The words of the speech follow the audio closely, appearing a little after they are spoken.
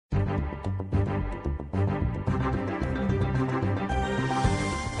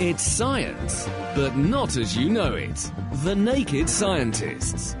It's science, but not as you know it. The Naked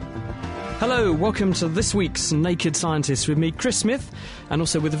Scientists. Hello, welcome to this week's Naked Scientists with me, Chris Smith, and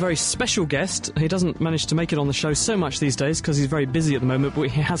also with a very special guest. He doesn't manage to make it on the show so much these days because he's very busy at the moment, but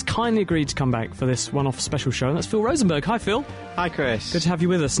he has kindly agreed to come back for this one-off special show, and that's Phil Rosenberg. Hi, Phil. Hi, Chris. Good to have you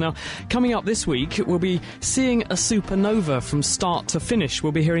with us. Now, coming up this week, we'll be seeing a supernova from start to finish.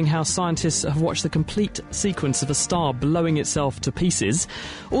 We'll be hearing how scientists have watched the complete sequence of a star blowing itself to pieces.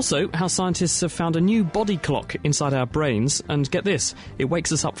 Also, how scientists have found a new body clock inside our brains, and get this, it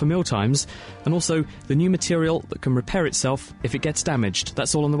wakes us up for mealtimes. And also the new material that can repair itself if it gets damaged.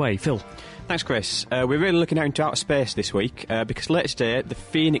 That's all on the way. Phil. Thanks, Chris. We're really looking out into outer space this week because later today the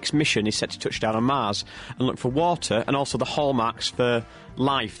Phoenix mission is set to touch down on Mars and look for water and also the hallmarks for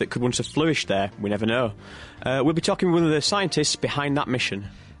life that could once have flourished there. We never know. We'll be talking with one of the scientists behind that mission.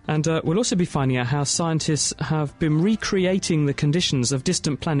 And we'll also be finding out how scientists have been recreating the conditions of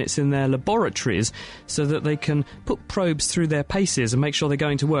distant planets in their laboratories so that they can put probes through their paces and make sure they're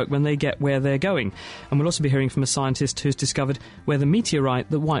going to work when they get where they're going. And we'll also be hearing from a scientist who's discovered where the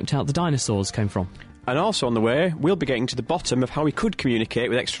meteorite that wiped out the dinosaurs came from. And also on the way, we'll be getting to the bottom of how we could communicate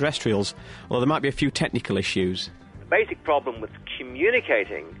with extraterrestrials, although there might be a few technical issues. The basic problem with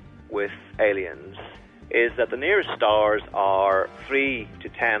communicating with aliens is that the nearest stars are 3 to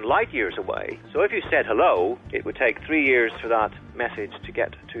 10 light years away. So if you said hello, it would take 3 years for that message to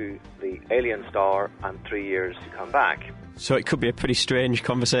get to the alien star and 3 years to come back. So it could be a pretty strange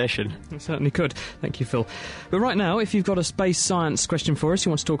conversation. It certainly could. Thank you, Phil. But right now, if you've got a space science question for us, you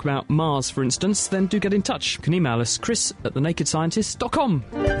want to talk about Mars, for instance, then do get in touch. You can email us, chris@thenakedscientist.com.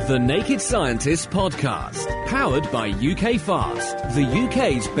 The Naked Scientists podcast, powered by UK Fast, the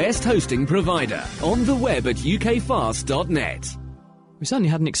UK's best hosting provider. On the web at ukfast.net. We certainly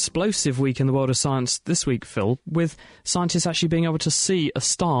had an explosive week in the world of science this week, Phil, with scientists actually being able to see a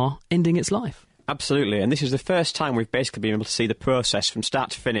star ending its life. Absolutely, and this is the first time we've basically been able to see the process from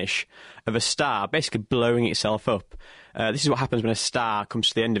start to finish of a star basically blowing itself up. This is what happens when a star comes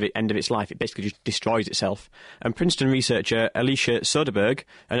to the end of its life. It basically just destroys itself. And Princeton researcher Alicia Soderberg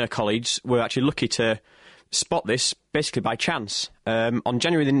and her colleagues were actually lucky to spot this basically by chance. On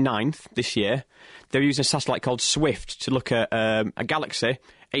January the 9th this year, they were using a satellite called SWIFT to look at a galaxy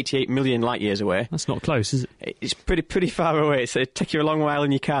 88 million light years away. That's not close, is it? It's pretty far away. It'd take you a long while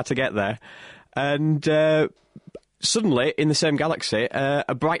in your car to get there. And suddenly, in the same galaxy,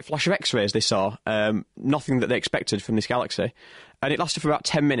 a bright flash of X-rays they saw. Nothing that they expected from this galaxy. And it lasted for about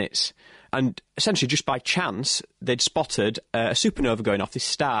 10 minutes. And essentially, just by chance, they'd spotted a supernova going off, this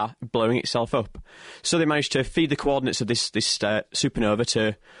star blowing itself up. So they managed to feed the coordinates of this supernova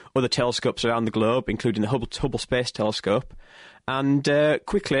to other telescopes around the globe, including the Hubble Space Telescope. And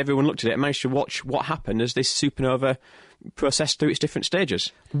quickly, everyone looked at it and managed to watch what happened as this supernova processed through its different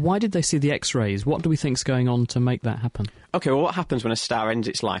stages. Why did they see the X-rays? What do we think's going on to make that happen? OK, well, what happens when a star ends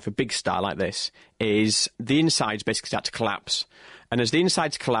its life, a big star like this, is the insides basically start to collapse. And as the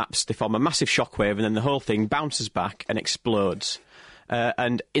insides collapse, they form a massive shockwave, and then the whole thing bounces back and explodes.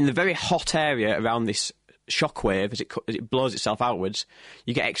 And in the very hot area around this shockwave, as it blows itself outwards,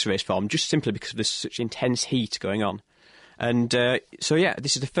 you get X-rays formed, just simply because there's such intense heat going on. And so, yeah,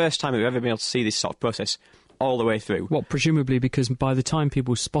 this is the first time we've ever been able to see this sort of process all the way through. Well, presumably because by the time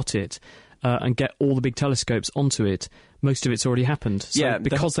people spot it and get all the big telescopes onto it, most of it's already happened. So yeah,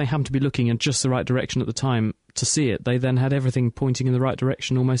 because they happened to be looking in just the right direction at the time to see it, they then had everything pointing in the right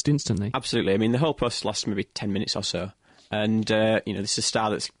direction almost instantly. Absolutely. I mean, the whole process lasts maybe 10 minutes or so. And, this is a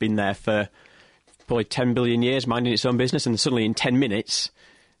star that's been there for probably 10 billion years, minding its own business, and suddenly in 10 minutes,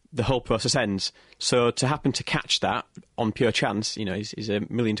 the whole process ends. So to happen to catch that on pure chance, is a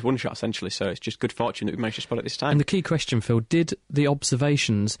 1,000,000 to 1 shot, essentially. So it's just good fortune that we managed to spot it this time. And the key question, Phil, did the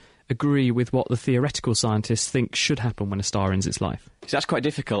observations agree with what the theoretical scientists think should happen when a star ends its life? So that's quite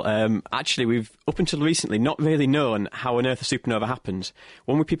difficult. Actually, we've, up until recently, not really known how on earth a supernova happens.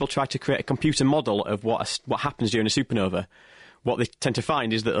 When people try to create a computer model of what happens during a supernova, what they tend to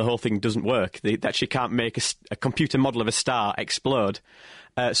find is that the whole thing doesn't work. They actually can't make a computer model of a star explode.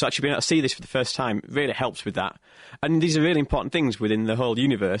 So actually being able to see this for the first time really helps with that. And these are really important things within the whole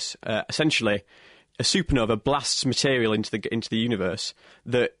universe. Essentially, a supernova blasts material into the universe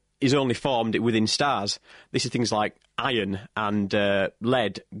that is only formed within stars. This is things like iron and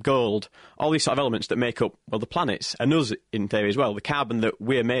lead, gold, all these sort of elements that make up, well, the planets, and us in theory as well. The carbon that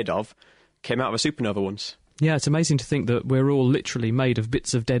we're made of came out of a supernova once. Yeah, it's amazing to think that we're all literally made of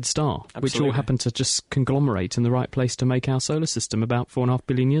bits of dead star, Absolutely. Which all happen to just conglomerate in the right place to make our solar system about 4.5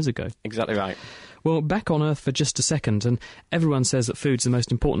 billion years ago. Exactly right. Well, back on Earth for just a second, and everyone says that food's the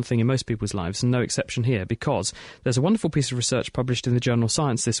most important thing in most people's lives, and no exception here, because there's a wonderful piece of research published in the journal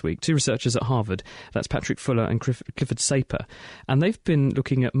Science this week, 2 researchers at Harvard, that's Patrick Fuller and Clifford Saper, and they've been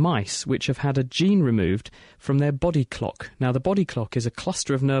looking at mice which have had a gene removed from their body clock. Now, the body clock is a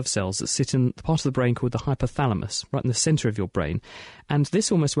cluster of nerve cells that sit in the part of the brain called the hypothalamus, right in the centre of your brain, and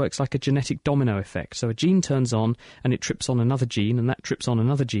this almost works like a genetic domino effect. So a gene turns on, and it trips on another gene, and that trips on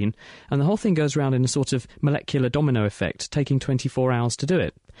another gene, and the whole thing goes around in a sort of molecular domino effect, taking 24 hours to do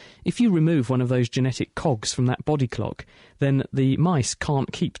it. If you remove one of those genetic cogs from that body clock, then the mice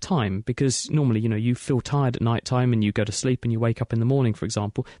can't keep time, because normally, you feel tired at night time and you go to sleep and you wake up in the morning, for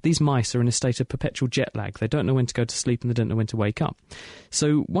example. These mice are in a state of perpetual jet lag. They don't know when to go to sleep and they don't know when to wake up.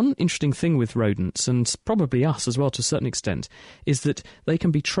 So one interesting thing with rodents, and probably us as well to a certain extent, is that they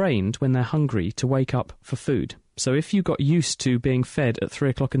can be trained when they're hungry to wake up for food. So if you got used to being fed at 3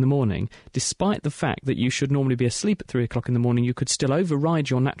 o'clock in the morning, despite the fact that you should normally be asleep at 3 o'clock in the morning, you could still override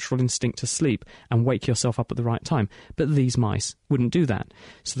your natural instinct to sleep and wake yourself up at the right time. But these mice wouldn't do that.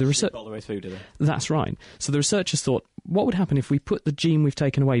 So the research all the way through, do they? That's right. So the researchers thought, what would happen if we put the gene we've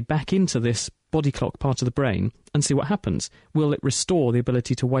taken away back into this body clock part of the brain and see what happens? Will it restore the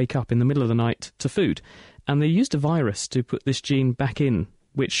ability to wake up in the middle of the night to food? And they used a virus to put this gene back in,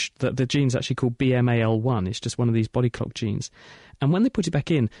 which the gene's actually called BMAL1. It's just one of these body clock genes. And when they put it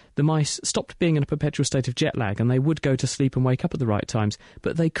back in, the mice stopped being in a perpetual state of jet lag, and they would go to sleep and wake up at the right times,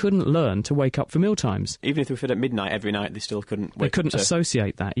 but they couldn't learn to wake up for meal times. Even if they were fed at midnight every night, they still couldn't They couldn't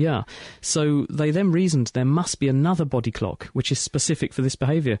associate that, yeah. So they then reasoned there must be another body clock which is specific for this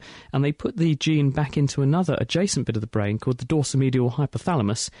behaviour, and they put the gene back into another adjacent bit of the brain called the dorsomedial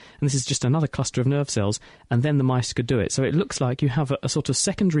hypothalamus, and this is just another cluster of nerve cells, and then the mice could do it. So it looks like you have a sort of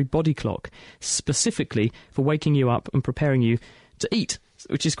secondary body clock specifically for waking you up and preparing you to eat,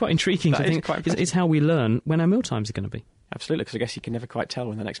 which is quite intriguing. I think it's how we learn when our meal times are going to be. Absolutely, because I guess you can never quite tell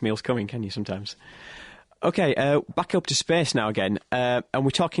when the next meal's coming, can you, sometimes? OK, back up to space now again, and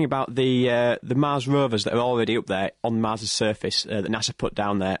we're talking about the Mars rovers that are already up there on Mars' surface that NASA put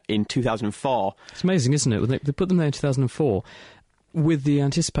down there in 2004. It's amazing, isn't it? They put them there in 2004 with the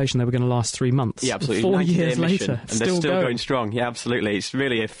anticipation they were going to last 3 months. Yeah, absolutely. 4 years later, and they're still going strong. Yeah, absolutely. It's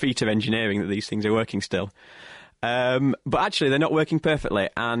really a feat of engineering that these things are working still. But actually, they're not working perfectly.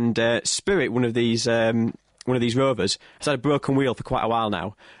 And Spirit, one of these rovers, has had a broken wheel for quite a while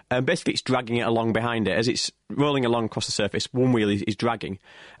now. Basically, it's dragging it along behind it as it's rolling along across the surface. One wheel is dragging,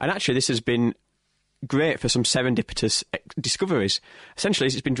 and actually, this has been great for some serendipitous discoveries. Essentially,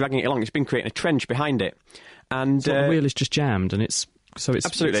 as it's been dragging it along, it's been creating a trench behind it, and so the wheel is just jammed, and it's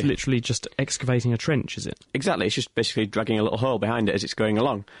absolutely. It's literally just excavating a trench, is it? Exactly. It's just basically dragging a little hole behind it as it's going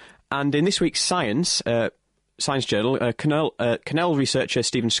along. And in this week's Science journal, Cornell researcher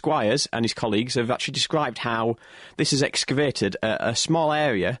Stephen Squires and his colleagues have actually described how this has excavated a small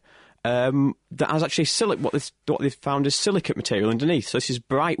area that has actually what they've found as silicate material underneath. So this is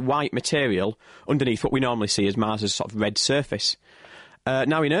bright white material underneath what we normally see as Mars' sort of red surface.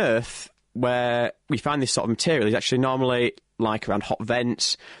 Now in Earth, where we find this sort of material, is actually normally like around hot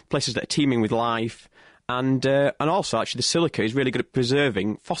vents, places that are teeming with life. And also, actually, the silica is really good at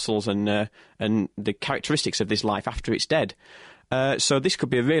preserving fossils and the characteristics of this life after it's dead. So this could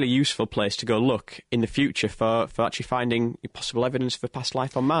be a really useful place to go look in the future for actually finding possible evidence for past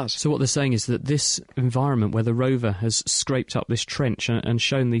life on Mars. So what they're saying is that this environment where the rover has scraped up this trench and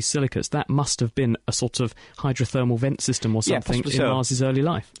shown these silicates, that must have been a sort of hydrothermal vent system or something in Mars' early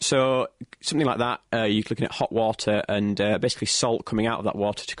life. So something like that, you're looking at hot water and basically salt coming out of that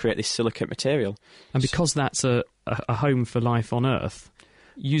water to create this silicate material. And because that's a home for life on Earth,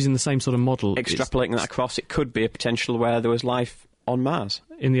 using the same sort of model, extrapolating that across, it could be a potential where there was life on Mars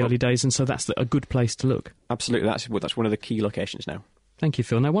in the early days, and so that's a good place to look. Absolutely, that's one of the key locations now. Thank you,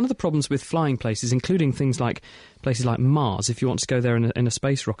 Phil. Now, one of the problems with flying places, including places like Mars, if you want to go there in a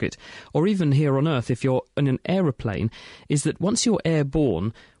space rocket, or even here on Earth if you're in an aeroplane, is that once you're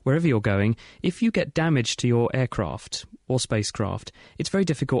airborne, wherever you're going, if you get damage to your aircraft or spacecraft, it's very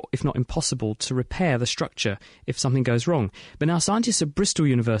difficult, if not impossible, to repair the structure if something goes wrong. But now scientists at Bristol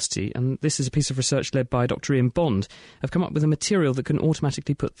University, and this is a piece of research led by Dr. Ian Bond, have come up with a material that can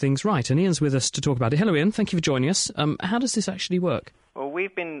automatically put things right. And Ian's with us to talk about it. Hello, Ian. Thank you for joining us. How does this actually work? Well,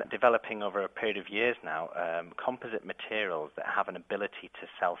 we've been developing over a period of years now composite materials that have an ability to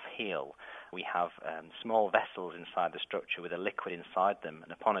self-heal. We have small vessels inside the structure with a liquid inside them,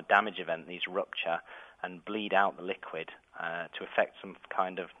 and upon a damage event, these rupture and bleed out the liquid to effect some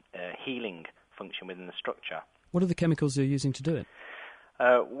kind of healing function within the structure. What are the chemicals you're using to do it?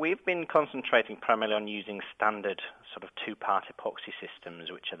 We've been concentrating primarily on using standard sort of two-part epoxy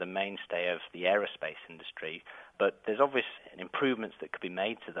systems, which are the mainstay of the aerospace industry. But there's obvious improvements that could be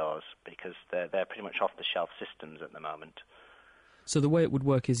made to those because they're pretty much off-the-shelf systems at the moment. So the way it would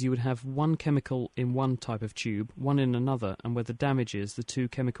work is you would have one chemical in one type of tube, one in another, and where the damage is, the two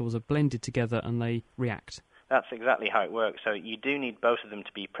chemicals are blended together and they react. That's exactly how it works. So you do need both of them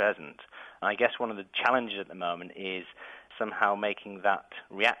to be present. And I guess one of the challenges at the moment is somehow making that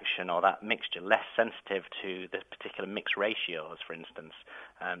reaction or that mixture less sensitive to the particular mix ratios, for instance,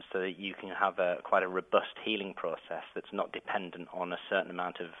 so that you can have quite a robust healing process that's not dependent on a certain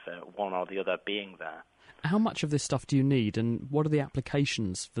amount of one or the other being there. How much of this stuff do you need, and what are the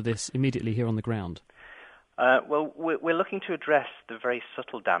applications for this immediately here on the ground? Well, we're looking to address the very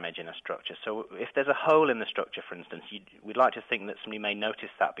subtle damage in a structure. So if there's a hole in the structure, for instance, we'd like to think that somebody may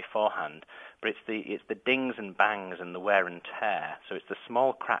notice that beforehand, but it's the dings and bangs and the wear and tear. So it's the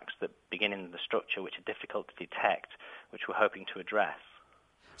small cracks that begin in the structure which are difficult to detect, which we're hoping to address.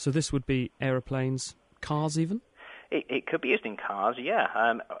 So this would be aeroplanes, cars even? It could be used in cars, yeah.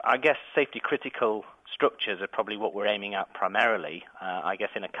 I guess safety-critical structures are probably what we're aiming at primarily. I guess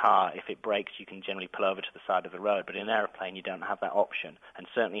in a car, if it breaks, you can generally pull over to the side of the road, but in an aeroplane, you don't have that option. And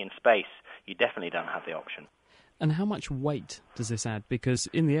certainly in space, you definitely don't have the option. And how much weight does this add? Because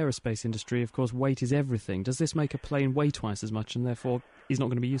in the aerospace industry, of course, weight is everything. Does this make a plane weigh twice as much and therefore is not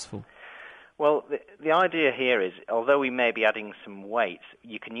going to be useful? Well, the idea here is, although we may be adding some weight,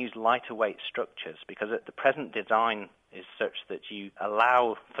 you can use lighter weight structures because the present design is such that you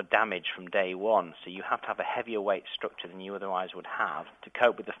allow for damage from day one. So you have to have a heavier weight structure than you otherwise would have to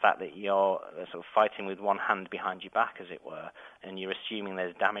cope with the fact that you're sort of fighting with one hand behind your back, as it were, and you're assuming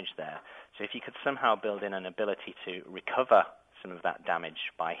there's damage there. So if you could somehow build in an ability to recover some of that damage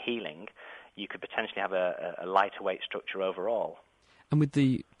by healing, you could potentially have a lighter weight structure overall. And with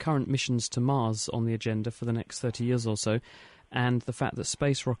the current missions to Mars on the agenda for the next 30 years or so, and the fact that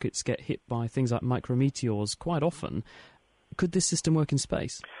space rockets get hit by things like micrometeors quite often, could this system work in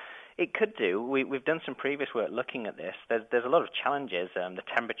space? It could do. We've done some previous work looking at this. There's a lot of challenges. The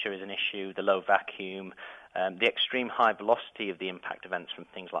temperature is an issue, the low vacuum, the extreme high velocity of the impact events from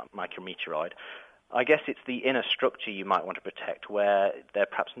things like micrometeoroid. I guess it's the inner structure you might want to protect where they're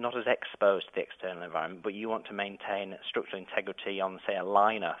perhaps not as exposed to the external environment, but you want to maintain structural integrity on, say, a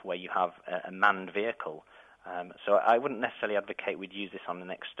liner where you have a manned vehicle. So I wouldn't necessarily advocate we'd use this on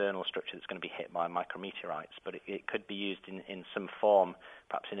an external structure that's going to be hit by micrometeorites, but it could be used in some form,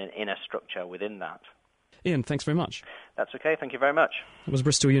 perhaps in an inner structure within that. Ian, thanks very much. That's okay, thank you very much. That was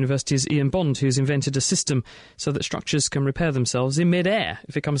Bristol University's Ian Bond, who's invented a system so that structures can repair themselves in mid-air,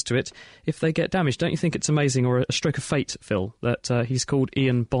 if it comes to it, if they get damaged. Don't you think it's amazing, or a stroke of fate, Phil, that he's called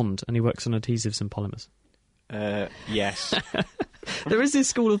Ian Bond and he works on adhesives and polymers? Yes. There is this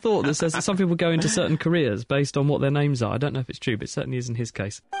school of thought that says that some people go into certain careers based on what their names are. I don't know if it's true, but it certainly is in his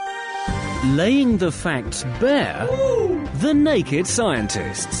case. Laying the facts bare, The Naked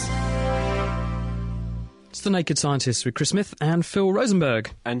Scientists. It's The Naked Scientists with Chris Smith and Phil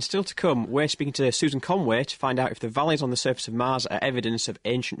Rosenberg. And still to come, we're speaking to Susan Conway to find out if the valleys on the surface of Mars are evidence of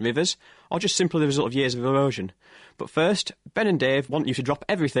ancient rivers or just simply the result of years of erosion. But first, Ben and Dave want you to drop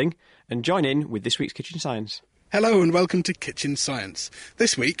everything and join in with this week's Kitchen Science. Hello and welcome to Kitchen Science.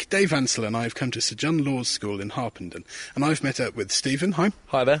 This week, Dave Ansell and I have come to Sir John Law's School in Harpenden, and I've met up with Stephen, hi.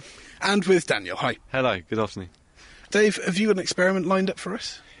 Hi there. And with Daniel, hi. Hello, good afternoon. Dave, have you got an experiment lined up for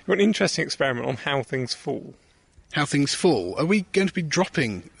us? We've got an interesting experiment on how things fall. How things fall? Are we going to be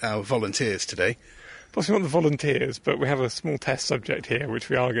dropping our volunteers today? Possibly not the volunteers, but we have a small test subject here which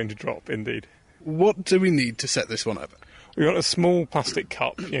we are going to drop, indeed. What do we need to set this one up? We've got a small plastic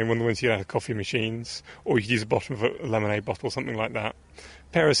cup, one of the ones you get out of coffee machines, or you could use the bottom of a lemonade bottle, something like that,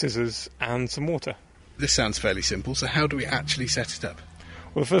 a pair of scissors and some water. This sounds fairly simple, so how do we actually set it up?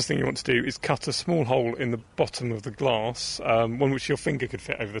 Well, the first thing you want to do is cut a small hole in the bottom of the glass, one which your finger could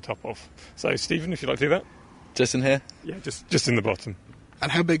fit over the top of. So, Stephen, if you'd like to do that. Just in here? Yeah, just in the bottom.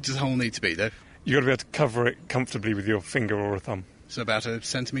 And how big does the hole need to be, Dave? You've got to be able to cover it comfortably with your finger or a thumb. So about a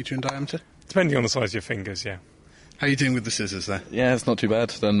centimetre in diameter? Depending on the size of your fingers, yeah. How are you doing with the scissors there? Yeah, it's not too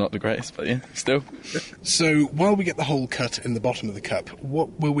bad. They're not the greatest, but yeah, still. So while we get the hole cut in the bottom of the cup,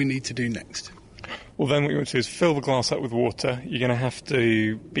 what will we need to do next? Well, then what you want to do is fill the glass up with water. You're going to have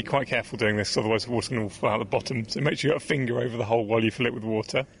to be quite careful doing this, otherwise the water's going to fall out the bottom. So make sure you've got a finger over the hole while you fill it with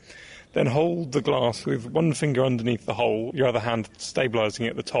water. Then hold the glass with one finger underneath the hole, your other hand stabilising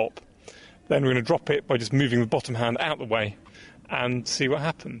it at the top. Then we're going to drop it by just moving the bottom hand out the way and see what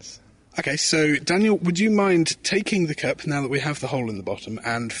happens. OK, so, Daniel, would you mind taking the cup, now that we have the hole in the bottom,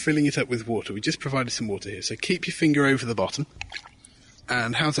 and filling it up with water? We just provided some water here, so keep your finger over the bottom.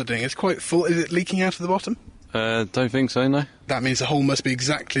 And how's that doing? It's quite full. Is it leaking out of the bottom? Don't think so, no. That means the hole must be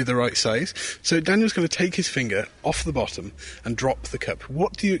exactly the right size. So Daniel's going to take his finger off the bottom and drop the cup.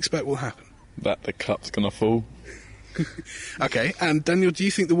 What do you expect will happen? That the cup's going to fall. OK, and Daniel, do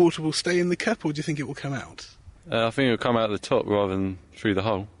you think the water will stay in the cup, or do you think it will come out? I think it'll come out the top rather than through the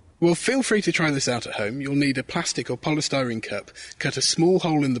hole. Well, feel free to try this out at home. You'll need a plastic or polystyrene cup, cut a small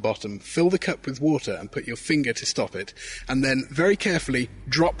hole in the bottom, fill the cup with water and put your finger to stop it, and then very carefully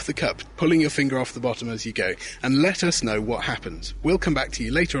drop the cup, pulling your finger off the bottom as you go, and let us know what happens. We'll come back to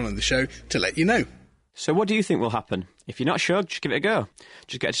you later on in the show to let you know. So what do you think will happen? If you're not sure, just give it a go.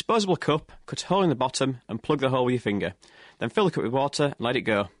 Just get a disposable cup, cut a hole in the bottom and plug the hole with your finger. Then fill the cup with water and let it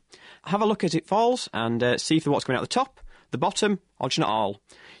go. Have a look as it falls and see if the water's coming out the top, the bottom, or just not all.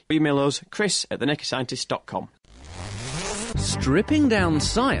 Email us, chris@thenakedscientist.com. Stripping down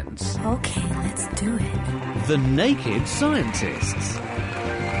science. Okay, let's do it. The Naked Scientists.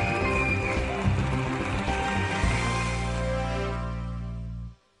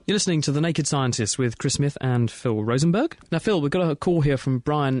 You're listening to The Naked Scientists with Chris Smith and Phil Rosenberg. Now, Phil, we've got a call here from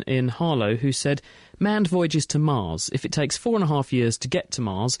Brian in Harlow who said, manned voyages to Mars. If it takes 4.5 years to get to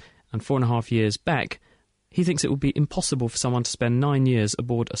Mars and 4.5 years back, he thinks it would be impossible for someone to spend 9 years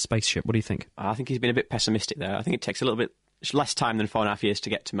aboard a spaceship. What do you think? I think he's been a bit pessimistic there. I think it takes a little bit less time than 4.5 years to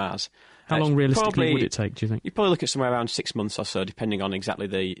get to Mars. How long realistically would it take, do you think? You'd probably look at somewhere around 6 months or so, depending on exactly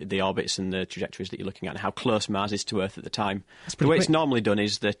the orbits and the trajectories that you're looking at and how close Mars is to Earth at the time. The way it's normally done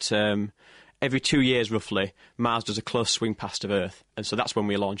is that every 2 years, roughly, Mars does a close swing past of Earth, and so that's when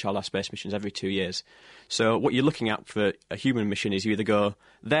we launch all our space missions, every 2 years. So what you're looking at for a human mission is you either go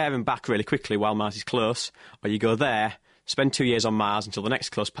there and back really quickly while Mars is close, or you go there, spend 2 years on Mars until the next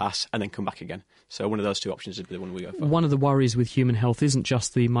close pass, and then come back again. So one of those two options would be the one we go for. One of the worries with human health isn't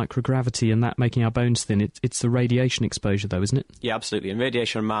just the microgravity and that making our bones thin, it's the radiation exposure, though, isn't it? Yeah, absolutely. And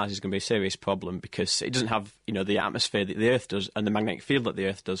radiation on Mars is going to be a serious problem because it doesn't have, the atmosphere that the Earth does and the magnetic field that the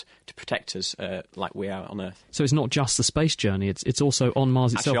Earth does to protect us like we are on Earth. So it's not just the space journey, it's also on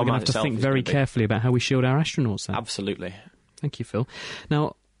Mars itself. We're going to have to think very carefully about how we shield our astronauts then. Absolutely. Thank you, Phil.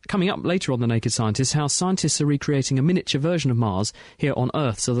 Now, coming up later on The Naked Scientists, how scientists are recreating a miniature version of Mars here on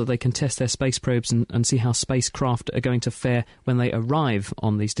Earth so that they can test their space probes and see how spacecraft are going to fare when they arrive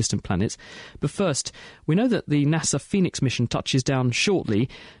on these distant planets. But first, we know that the NASA Phoenix mission touches down shortly,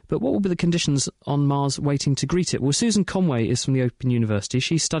 but what will be the conditions on Mars waiting to greet it? Well, Susan Conway is from the Open University.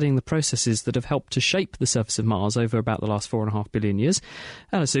 She's studying the processes that have helped to shape the surface of Mars over about the last 4.5 billion years.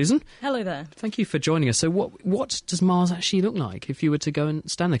 Hello, Susan. Hello there. Thank you for joining us. So what does Mars actually look like if you were to go and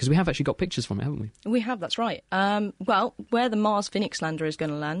stand there? Because we have actually got pictures from it, haven't we? We have, that's right. Well, where the Mars Phoenix lander is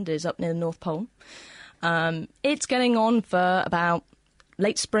going to land is up near the North Pole. It's getting on for about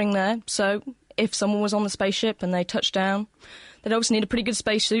late spring there, so if someone was on the spaceship and they touched down, they'd obviously need a pretty good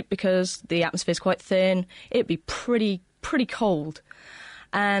spacesuit because the atmosphere's quite thin. It'd be pretty cold.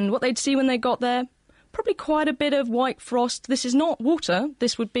 And what they'd see when they got there, probably quite a bit of white frost. This is not water.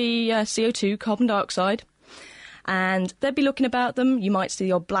 This would be CO2, carbon dioxide. And they'd be looking about them. You might see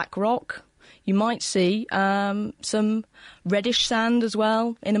the odd black rock. You might see some reddish sand as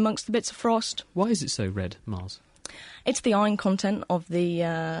well in amongst the bits of frost. Why is it so red, Mars? It's the iron content of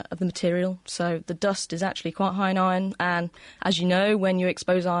the material. So the dust is actually quite high in iron, and as you know, when you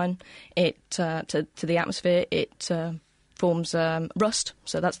expose iron, it to the atmosphere, it forms rust.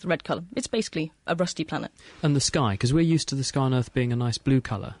 So that's the red colour. It's basically a rusty planet. And the sky, because we're used to the sky on Earth being a nice blue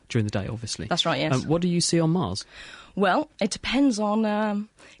colour during the day, obviously. That's right. Yes. What do you see on Mars? Well, it depends on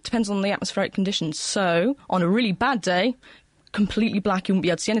the atmospheric conditions. So on a really bad day, completely black, you wouldn't be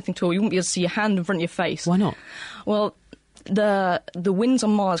able to see anything at all. You wouldn't be able to see your hand in front of your face. Why not? Well, the winds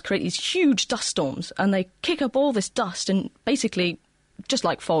on Mars create these huge dust storms, and they kick up all this dust, and basically, just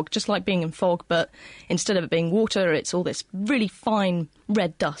like fog, just like being in fog, but instead of it being water, it's all this really fine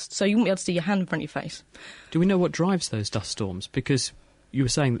red dust, so you wouldn't be able to see your hand in front of your face. Do we know what drives those dust storms? Because you were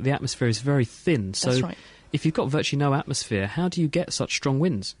saying that the atmosphere is very thin, so that's right. If you've got virtually no atmosphere, how do you get such strong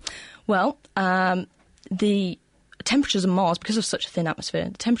winds? Well, the temperatures on Mars, because of such a thin atmosphere,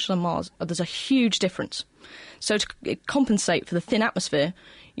 the temperatures on Mars, there's a huge difference. So to compensate for the thin atmosphere,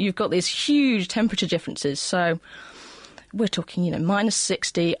 you've got these huge temperature differences. So we're talking, minus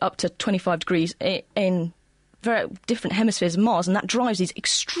 60 up to 25 degrees in very different hemispheres of Mars, and that drives these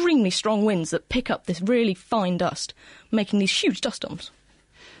extremely strong winds that pick up this really fine dust, making these huge dust storms.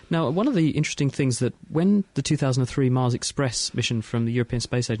 Now, one of the interesting things that when the 2003 Mars Express mission from the European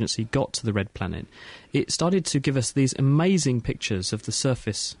Space Agency got to the Red Planet, it started to give us these amazing pictures of the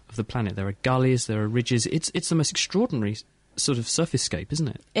surface of the planet. There are gullies, there are ridges. It's the most extraordinary sort of surface scape, isn't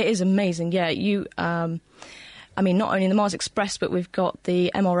it? It is amazing, yeah. I mean, not only the Mars Express, but we've got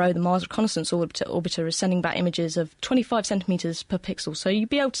the MRO, the Mars Reconnaissance Orbiter, is sending back images of 25 centimetres per pixel. So you'd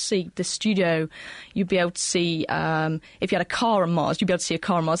be able to see the studio, you'd be able to see, if you had a car on Mars, you'd be able to see a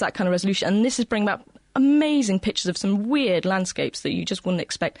car on Mars, that kind of resolution. And this is bringing back amazing pictures of some weird landscapes that you just wouldn't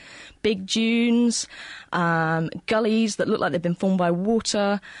expect. Big dunes, gullies that look like they've been formed by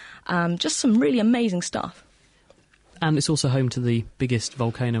water, just some really amazing stuff. And it's also home to the biggest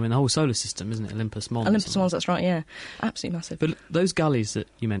volcano in the whole solar system, isn't it? Olympus Mons. Olympus Mons, that's right, yeah. Absolutely massive. But those gullies that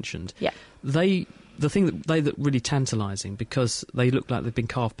you mentioned, yeah, the thing that they look really tantalising because they look like they've been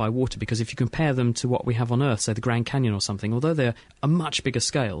carved by water, because if you compare them to what we have on Earth, say the Grand Canyon or something, although they're a much bigger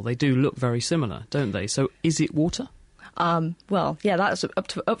scale, they do look very similar, don't they? So is it water? Well, yeah, that's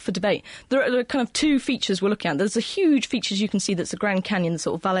up for debate. There are kind of two features we're looking at. There's a huge feature you can see that's the Grand Canyon, the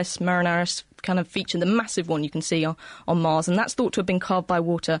sort of Valles Marineris kind of feature, the massive one you can see on Mars, and that's thought to have been carved by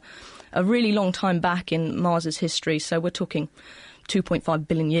water a really long time back in Mars's history, so we're talking 2.5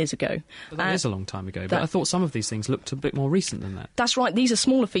 billion years ago. Well, that is a long time ago, but I thought some of these things looked a bit more recent than that. That's right, these are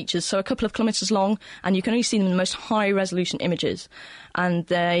smaller features, so a couple of kilometres long, and you can only see them in the most high-resolution images. And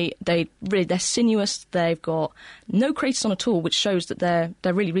they're sinuous, they've got no craters on at all, which shows that they're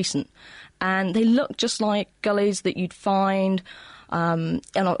really recent. And they look just like gullies that you'd find in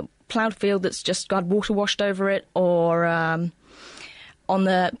a ploughed field that's just got water washed over it, or on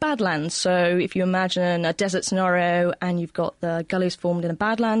the Badlands. So if you imagine a desert scenario and you've got the gullies formed in a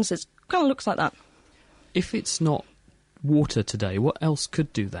Badlands, it kind of looks like that. If it's not water today, what else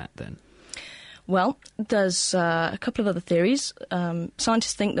could do that then? Well, there's a couple of other theories.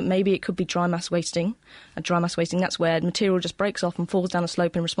 Scientists think that maybe it could be dry mass wasting. Dry mass wasting, that's where material just breaks off and falls down a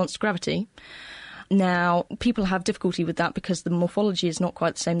slope in response to gravity. Now, people have difficulty with that because the morphology is not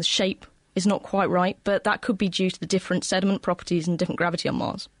quite the same, the shape is not quite right, but that could be due to the different sediment properties and different gravity on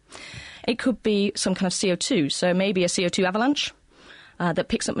Mars. It could be some kind of CO2, so maybe a CO2 avalanche that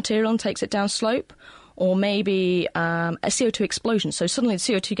picks up material and takes it down slope, or maybe a CO2 explosion. So suddenly the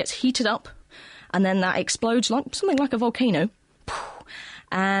CO2 gets heated up, and then that explodes like something like a volcano,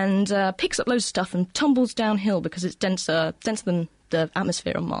 and picks up loads of stuff and tumbles downhill because it's denser than the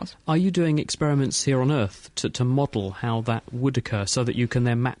atmosphere on Mars. Are you doing experiments here on Earth to model how that would occur, so that you can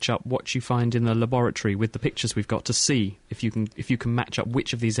then match up what you find in the laboratory with the pictures we've got to see if you can match up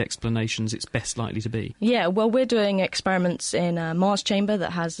which of these explanations it's best likely to be? Yeah, well, we're doing experiments in a Mars chamber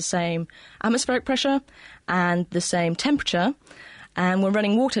that has the same atmospheric pressure and the same temperature, and we're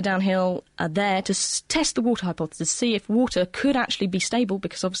running water downhill there to test the water hypothesis, to see if water could actually be stable,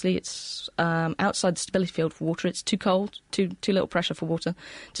 because obviously it's outside the stability field for water. It's too cold, too little pressure for water,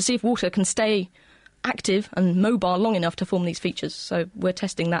 to see if water can stay active and mobile long enough to form these features. So we're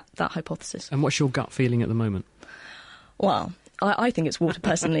testing that hypothesis. And what's your gut feeling at the moment? Well, I think it's water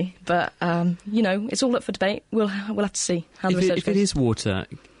personally, but it's all up for debate. We'll have to see how the research goes. If it is water,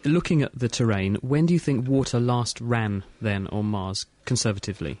 looking at the terrain, when do you think water last ran then on Mars,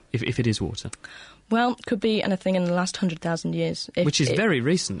 conservatively, if it is water? Well, it could be anything in the last 100,000 years. Which is very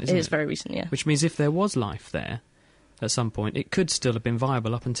recent, isn't it? It is very recent, yeah. Which means if there was life there at some point, it could still have been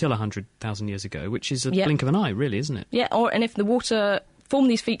viable up until 100,000 years ago, which is a blink of an eye, really, isn't it? Yeah, and if the water formed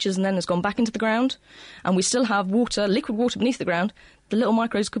these features and then has gone back into the ground, and we still have water, liquid water beneath the ground, the little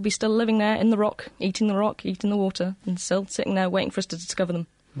microbes could be still living there in the rock, eating the water, and still sitting there waiting for us to discover them.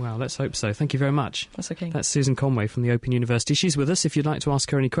 Well, let's hope so. Thank you very much. That's okay. That's Susan Conway from the Open University. She's with us. If you'd like to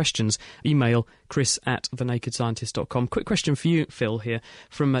ask her any questions, email chris@thenakedscientist.com. Quick question for you, Phil, here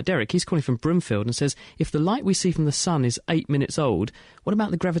from Derek. He's calling from Broomfield and says, if the light we see from the sun is 8 minutes old, what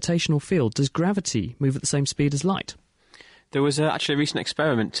about the gravitational field? Does gravity move at the same speed as light? There was actually a recent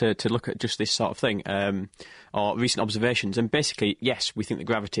experiment to look at just this sort of thing, or recent observations, and basically, yes, we think that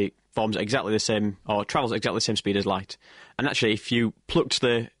gravity forms at exactly the same, or travels at exactly the same speed as light. And actually, if you plucked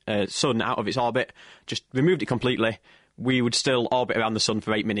the sun out of its orbit, just removed it completely, we would still orbit around the sun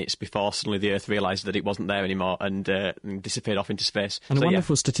for 8 minutes before suddenly the Earth realised that it wasn't there anymore and disappeared off into space. And a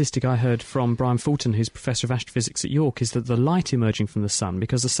wonderful statistic I heard from Brian Fulton, who's Professor of Astrophysics at York, is that the light emerging from the sun,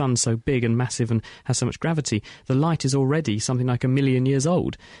 because the sun's so big and massive and has so much gravity, the light is already something like 1 million years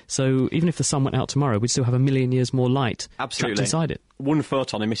old. So even if the sun went out tomorrow, we'd still have 1 million years more light trapped inside it. One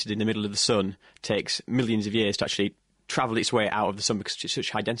photon emitted in the middle of the sun takes millions of years to actually travel its way out of the sun because it's such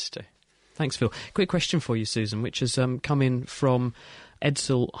high density. Thanks, Phil. Quick question for you, Susan, which has come in from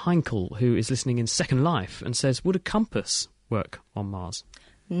Edsel Heinkel, who is listening in Second Life, and says, would a compass work on Mars?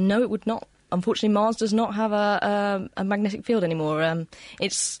 No, it would not. Unfortunately, Mars does not have a magnetic field anymore.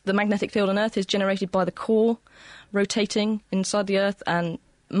 The magnetic field on Earth is generated by the core rotating inside the Earth, and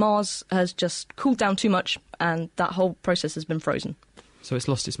Mars has just cooled down too much, and that whole process has been frozen. So it's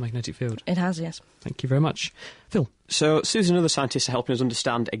lost its magnetic field? It has, yes. Thank you very much. Phil? So Susan and other scientists are helping us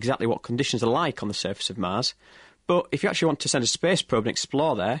understand exactly what conditions are like on the surface of Mars. But if you actually want to send a space probe and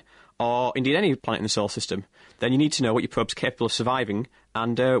explore there, or indeed any planet in the solar system, then you need to know what your probe's capable of surviving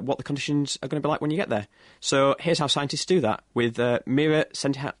and what the conditions are going to be like when you get there. So here's how scientists do that with Mira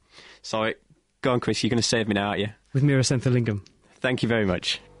Sentha... Sorry, go on, Chris, you're going to save me now, aren't you? With Mira Senthalingam. Thank you very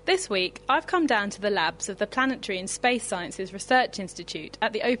much. This week, I've come down to the labs of the Planetary and Space Sciences Research Institute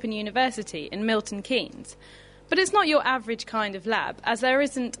at the Open University in Milton Keynes. But it's not your average kind of lab, as there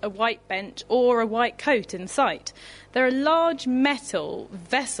isn't a white bench or a white coat in sight. There are large metal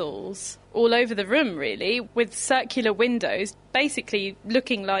vessels all over the room, really, with circular windows, basically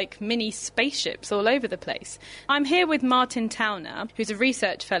looking like mini spaceships all over the place. I'm here with Martin Towner, who's a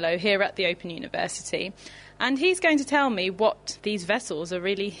research fellow here at the Open University, and he's going to tell me what these vessels are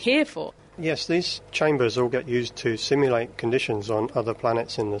really here for. Yes, these chambers all get used to simulate conditions on other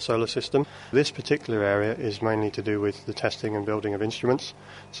planets in the solar system. This particular area is mainly to do with the testing and building of instruments.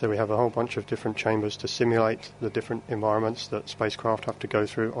 So we have a whole bunch of different chambers to simulate the different environments that spacecraft have to go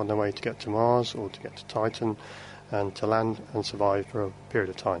through on their way to get to Mars or to get to Titan and to land and survive for a period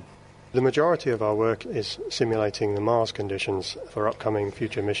of time. The majority of our work is simulating the Mars conditions for upcoming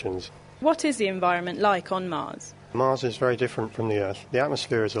future missions. What is the environment like on Mars? Mars is very different from the Earth. The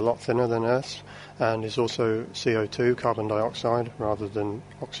atmosphere is a lot thinner than Earth's and is also CO2, carbon dioxide, rather than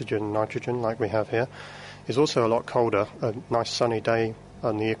oxygen and nitrogen like we have here. It's also a lot colder. A nice sunny day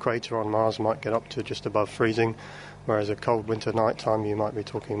on the equator on Mars might get up to just above freezing, whereas a cold winter night time you might be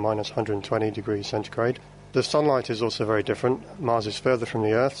talking minus 120 degrees centigrade. The sunlight is also very different. Mars is further from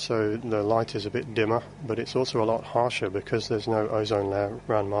the Earth, so the light is a bit dimmer, but it's also a lot harsher because there's no ozone layer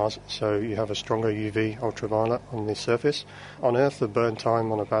around Mars, so you have a stronger UV ultraviolet on the surface. On Earth, the burn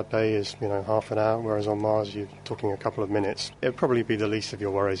time on a bad day is, half an hour, whereas on Mars you're talking a couple of minutes. It'd probably be the least of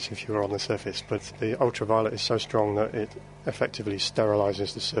your worries if you were on the surface, but the ultraviolet is so strong that it effectively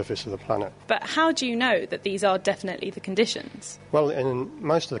sterilises the surface of the planet. But how do you know that these are definitely the conditions? Well, in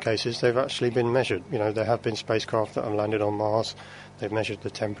most of the cases, they've actually been measured. There have been spacecraft that have landed on Mars. They've measured the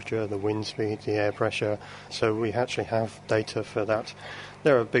temperature, the wind speed, the air pressure, so we actually have data for that.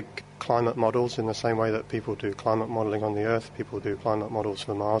 There are big climate models in the same way that people do climate modelling on the Earth. People do climate models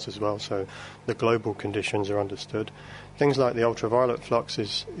for Mars as well, so the global conditions are understood. Things like the ultraviolet flux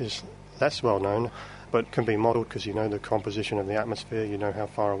is less well known, but can be modelled because you know the composition of the atmosphere, you know how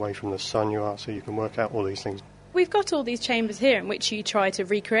far away from the sun you are, so you can work out all these things. We've got all these chambers here in which you try to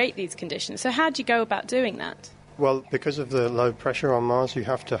recreate these conditions, so how do you go about doing that? Well, because of the low pressure on Mars, you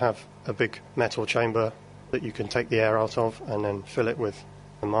have to have a big metal chamber that you can take the air out of and then fill it with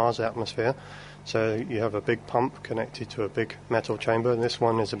the Mars atmosphere. So you have a big pump connected to a big metal chamber, and this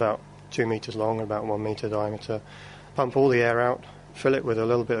one is about 2 metres long, about 1 metre diameter. Pump all the air out, fill it with a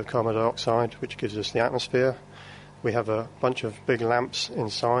little bit of carbon dioxide, which gives us the atmosphere. We have a bunch of big lamps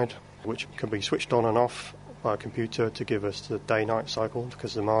inside, which can be switched on and off by a computer to give us the day-night cycle,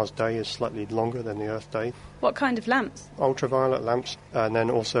 because the Mars day is slightly longer than the Earth day. What kind of lamps? Ultraviolet lamps, and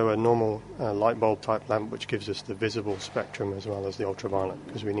then also a normal light bulb type lamp, which gives us the visible spectrum as well as the ultraviolet,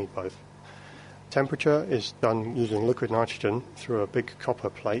 because we need both. Temperature is done using liquid nitrogen through a big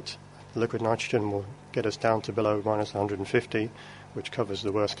copper plate. The liquid nitrogen will get us down to below minus 150, which covers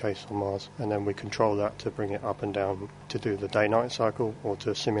the worst case on Mars, and then we control that to bring it up and down to do the day-night cycle or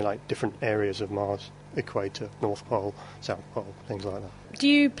to simulate different areas of Mars, equator, North Pole, South Pole, things like that. Do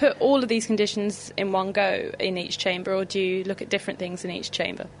you put all of these conditions in one go in each chamber, or do you look at different things in each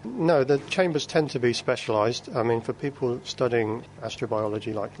chamber? No, the chambers tend to be specialised. For people studying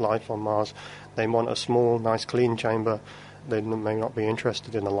astrobiology like life on Mars, they want a small, nice, clean chamber. They may not be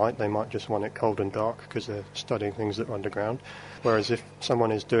interested in the light, they might just want it cold and dark because they're studying things that are underground. Whereas if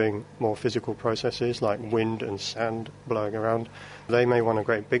someone is doing more physical processes like wind and sand blowing around, they may want a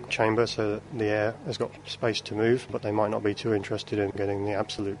great big chamber so that the air has got space to move, but they might not be too interested in getting the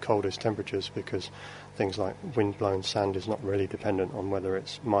absolute coldest temperatures because things like wind-blown sand is not really dependent on whether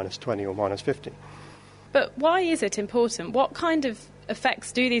it's minus 20 or minus 50. But why is it important? What kind of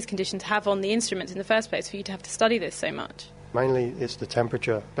effects do these conditions have on the instruments in the first place for you to have to study this so much? Mainly it's the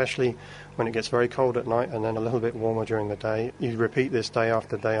temperature, especially when it gets very cold at night and then a little bit warmer during the day. You repeat this day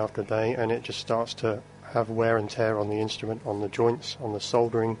after day after day, and it just starts to have wear and tear on the instrument, on the joints, on the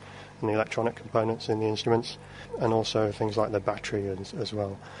soldering and the electronic components in the instruments, and also things like the battery as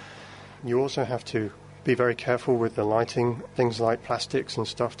well. You also have to be very careful with the lighting. Things like plastics and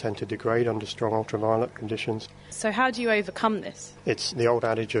stuff tend to degrade under strong ultraviolet conditions. So how do you overcome this? It's the old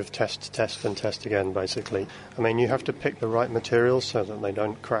adage of test, test and test again, basically. You have to pick the right materials so that they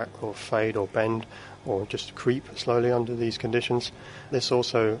don't crack or fade or bend or just creep slowly under these conditions. This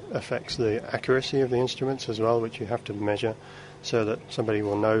also affects the accuracy of the instruments as well, which you have to measure so that somebody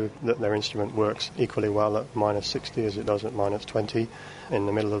will know that their instrument works equally well at minus 60 as it does at minus 20 in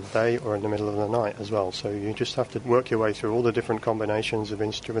the middle of the day or in the middle of the night as well. So you just have to work your way through all the different combinations of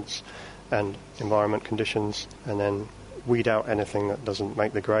instruments and environment conditions, and then weed out anything that doesn't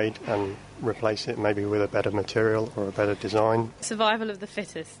make the grade and replace it maybe with a better material or a better design. Survival of the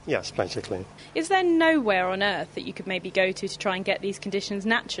fittest. Yes, basically. Is there nowhere on Earth that you could maybe go to try and get these conditions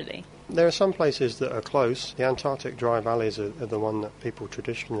naturally? There are some places that are close. The Antarctic dry valleys are the one that people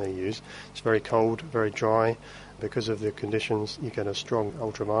traditionally use. It's very cold, very dry. Because of the conditions, you get a strong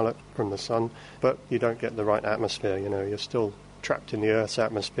ultraviolet from the sun, but you don't get the right atmosphere. You're still trapped in the Earth's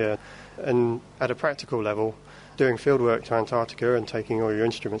atmosphere. And at a practical level, doing fieldwork to Antarctica and taking all your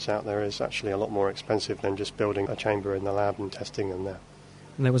instruments out there is actually a lot more expensive than just building a chamber in the lab and testing them there.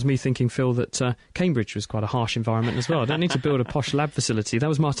 And there was me thinking, Phil, that Cambridge was quite a harsh environment as well. I don't need to build a posh lab facility. That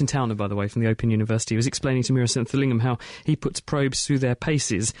was Martin Towner, by the way, from the Open University. He was explaining to Mira Senthilingam how he puts probes through their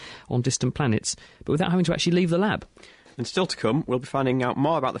paces on distant planets, but without having to actually leave the lab. And still to come, we'll be finding out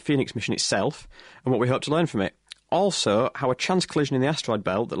more about the Phoenix mission itself and what we hope to learn from it. Also, how a chance collision in the asteroid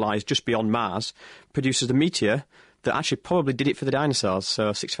belt that lies just beyond Mars produces a meteor that actually probably did it for the dinosaurs,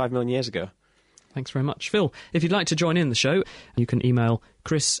 so 65 million years ago. Thanks very much, Phil. If you'd like to join in the show, you can email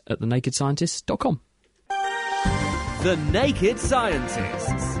chris@thenakedscientists.com. The Naked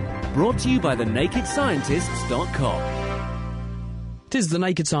Scientists. Brought to you by thenakedscientists.com. It is The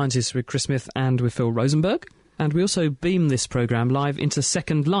Naked Scientists with Chris Smith and with Phil Rosenberg. And we also beam this programme live into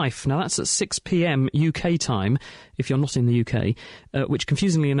Second Life. Now, that's at 6 p.m. UK time, if you're not in the UK, which,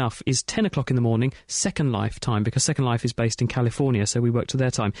 confusingly enough, is 10 o'clock in the morning, Second Life time, because Second Life is based in California, so we work to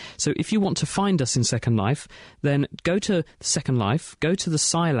their time. So if you want to find us in Second Life, then go to Second Life, go to the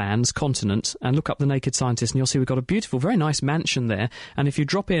Scilands continent, and look up The Naked Scientist, and you'll see we've got a beautiful, very nice mansion there. And if you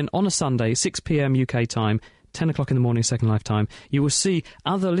drop in on a Sunday, 6 p.m. UK time, 10 o'clock in the morning, Second Life time, you will see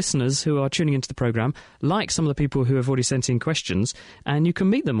other listeners who are tuning into the programme, like some of the people who have already sent in questions, and you can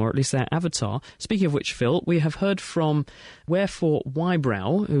meet them, or at least their avatar. Speaking of which, Phil, we have heard from Wherefore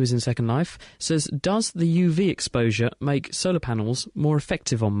Wybrow, who is in Second Life, says, does the UV exposure make solar panels more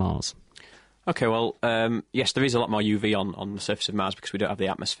effective on Mars? OK, well, yes, there is a lot more UV on the surface of Mars because we don't have the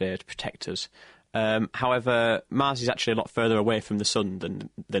atmosphere to protect us. However, Mars is actually a lot further away from the sun than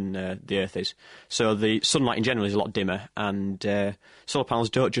the Earth is. So the sunlight in general is a lot dimmer, and solar panels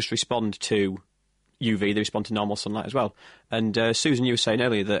don't just respond to UV, they respond to normal sunlight as well. And Susan, you were saying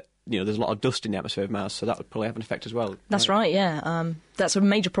earlier that there's a lot of dust in the atmosphere of Mars, so that would probably have an effect as well. That's right, yeah. That's a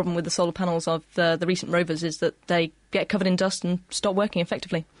major problem with the solar panels of the recent rovers, is that they get covered in dust and stop working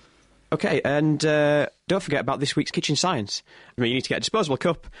effectively. OK, and don't forget about this week's Kitchen Science. You need to get a disposable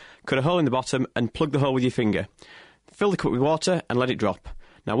cup, cut a hole in the bottom and plug the hole with your finger. Fill the cup with water and let it drop.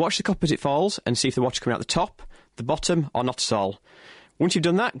 Now watch the cup as it falls and see if the water coming out the top, the bottom or not at all. Once you've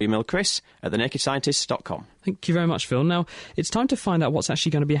done that, email chris@thenakedscientists.com. Thank you very much, Phil. Now, it's time to find out what's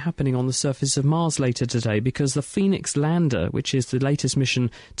actually going to be happening on the surface of Mars later today, because the Phoenix lander, which is the latest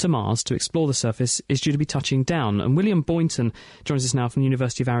mission to Mars to explore the surface, is due to be touching down. And William Boynton joins us now from the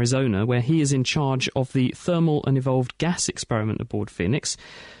University of Arizona, where he is in charge of the thermal and evolved gas experiment aboard Phoenix.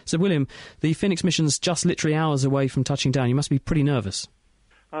 So, William, the Phoenix mission's just literally hours away from touching down. You must be pretty nervous.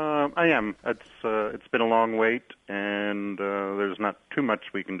 I am. It's been a long wait, and there's not too much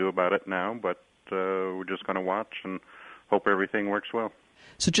we can do about it now, but we're just going to watch and hope everything works well.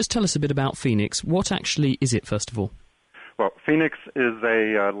 So just tell us a bit about Phoenix. What actually is it, first of all? Well, Phoenix is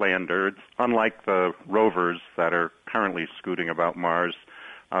a lander. It's unlike the rovers that are currently scooting about Mars.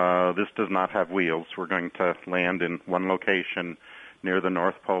 This does not have wheels. We're going to land in one location near the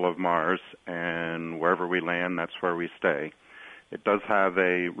North Pole of Mars, and wherever we land, that's where we stay. It does have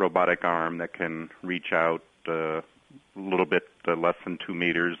a robotic arm that can reach out a little bit less than 2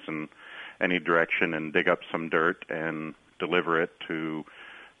 meters in any direction and dig up some dirt and deliver it to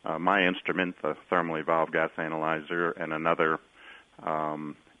my instrument, the thermal evolved gas analyzer, and another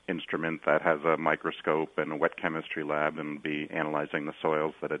instrument that has a microscope and a wet chemistry lab and be analyzing the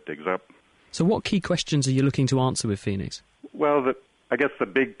soils that it digs up. So what key questions are you looking to answer with Phoenix? Well, I guess the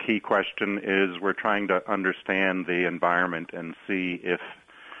big key question is we're trying to understand the environment and see if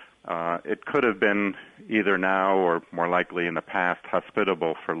it could have been either now or more likely in the past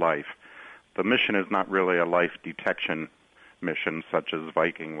hospitable for life. The mission is not really a life detection mission such as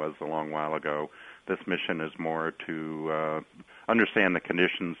Viking was a long while ago. This mission is more to understand the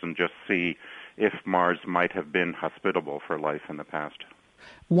conditions and just see if Mars might have been hospitable for life in the past.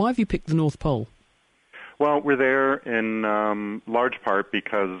 Why have you picked the North Pole? Well, we're there in large part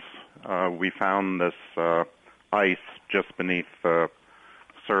because we found this ice just beneath the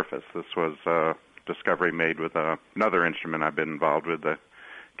surface. This was a discovery made with another instrument I've been involved with, the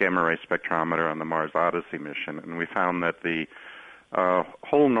gamma ray spectrometer on the Mars Odyssey mission, and we found that the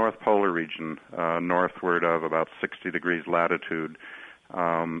whole North Polar region, northward of about 60 degrees latitude,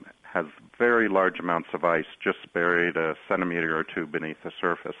 has very large amounts of ice just buried a centimeter or two beneath the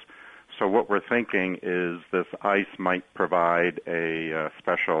surface. So what we're thinking is this ice might provide a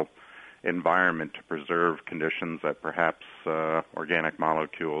special environment to preserve conditions that perhaps organic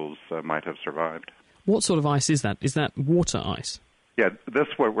molecules might have survived. What sort of ice is that? Is that water ice? Yeah, this,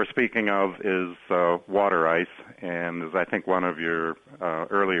 what we're speaking of, is water ice, and as I think one of your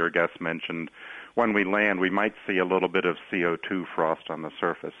earlier guests mentioned, when we land, we might see a little bit of CO2 frost on the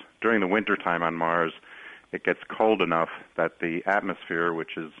surface. During the wintertime on Mars, it gets cold enough that the atmosphere,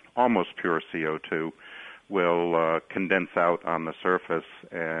 which is almost pure CO2, will condense out on the surface,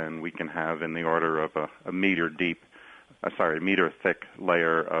 and we can have in the order of a meter thick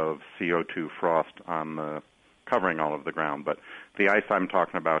layer of CO2 frost on the covering all of the ground. But the ice I'm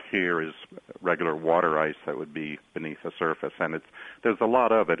talking about here is regular water ice that would be beneath the surface, and there's a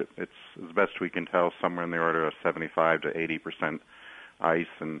lot of it. It's, as best we can tell, somewhere in the order of 75 to 80% ice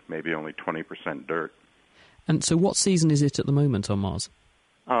and maybe only 20% dirt. And so what season is it at the moment on Mars?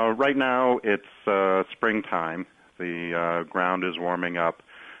 Right now it's springtime. The ground is warming up.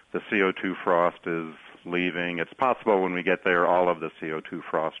 The CO2 frost is leaving. It's possible when we get there all of the CO2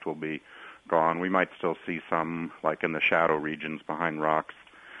 frost will be gone. We might still see some, like in the shadow regions behind rocks,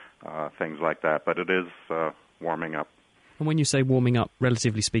 things like that, but it is warming up. And when you say warming up,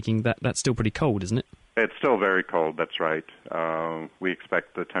 relatively speaking, that's still pretty cold, isn't it? It's still very cold, that's right. We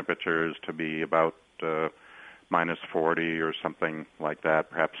expect the temperatures to be about minus 40 or something like that,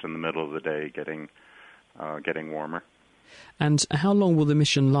 perhaps in the middle of the day getting warmer. And how long will the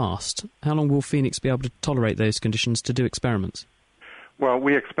mission last? How long will Phoenix be able to tolerate those conditions to do experiments? Well,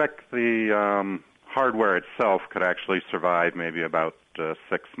 we expect the hardware itself could actually survive maybe about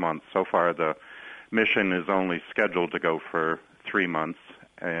 6 months. So far, the mission is only scheduled to go for 3 months,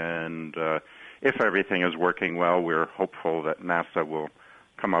 and if everything is working well, we're hopeful that NASA will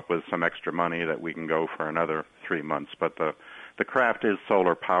come up with some extra money that we can go for another 3 months. But the craft is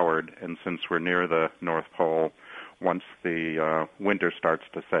solar-powered, and since we're near the North Pole, once the winter starts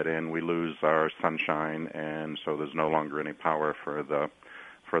to set in, we lose our sunshine, and so there's no longer any power for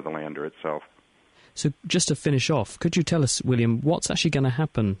the lander itself. So just to finish off, could you tell us, William, what's actually going to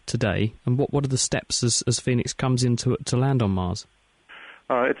happen today, and what are the steps as Phoenix comes in to land on Mars?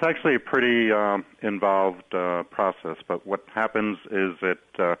 It's actually a pretty involved process, but what happens is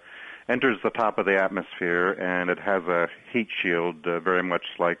it enters the top of the atmosphere, and it has a heat shield very much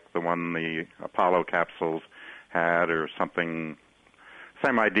like the one the Apollo capsules had, or something,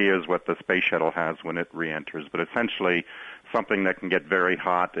 same idea as what the space shuttle has when it re-enters, but essentially something that can get very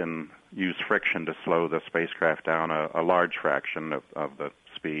hot and use friction to slow the spacecraft down a large fraction of the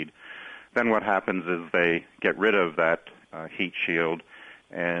speed. Then what happens is they get rid of that heat shield,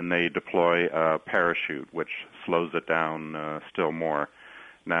 and they deploy a parachute, which slows it down still more.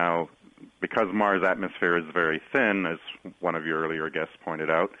 Now, because Mars' atmosphere is very thin, as one of your earlier guests pointed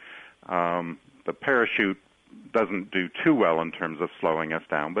out, the parachute doesn't do too well in terms of slowing us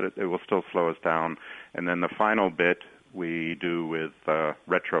down, but it will still slow us down. And then the final bit we do with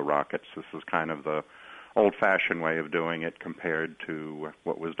retro rockets. This is kind of the old-fashioned way of doing it compared to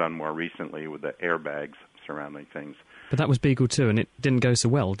what was done more recently with the airbags surrounding things. But that was Beagle 2, and it didn't go so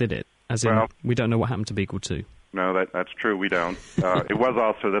well, did it? As in, we don't know what happened to Beagle 2. No, that's true, we don't. It was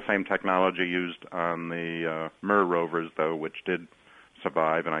also the same technology used on the Mir rovers, though, which did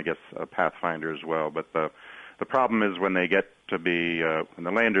survive, and I guess Pathfinder as well. But the problem is when they get to be, when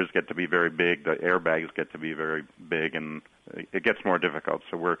the landers get to be very big, the airbags get to be very big, and it gets more difficult.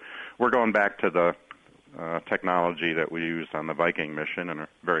 So we're going back to the technology that we used on the Viking mission, and are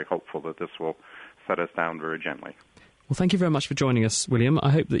very hopeful that this will set us down very gently. Well, thank you very much for joining us, William. I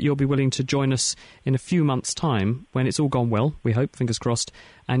hope that you'll be willing to join us in a few months' time when it's all gone well, we hope, fingers crossed,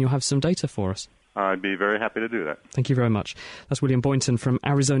 and you'll have some data for us. I'd be very happy to do that. Thank you very much. That's William Boynton from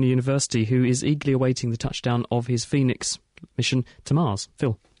Arizona University, who is eagerly awaiting the touchdown of his Phoenix mission to Mars.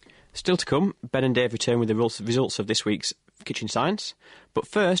 Phil. Still to come, Ben and Dave return with the results of this week's Kitchen Science. But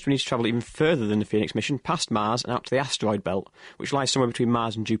first, we need to travel even further than the Phoenix mission, past Mars and out to the asteroid belt, which lies somewhere between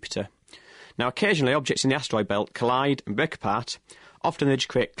Mars and Jupiter. Now, occasionally, objects in the asteroid belt collide and break apart. Often they just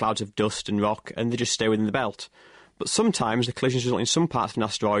create clouds of dust and rock, and they just stay within the belt. But sometimes the collisions result in some parts of an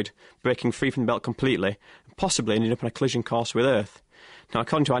asteroid breaking free from the belt completely, and possibly ending up on a collision course with Earth. Now,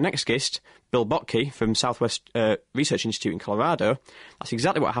 according to our next guest, Bill Botke from Southwest Research Institute in Colorado, that's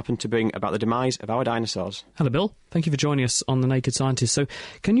exactly what happened to bring about the demise of our dinosaurs. Hello, Bill. Thank you for joining us on The Naked Scientist. So,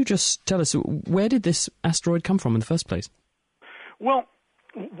 can you just tell us, where did this asteroid come from in the first place? Well,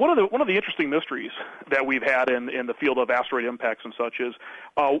 one of the interesting mysteries that we've had in the field of asteroid impacts and such is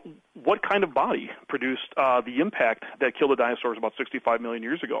what kind of body produced the impact that killed the dinosaurs about 65 million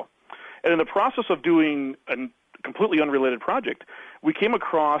years ago. And in the process of doing a completely unrelated project, we came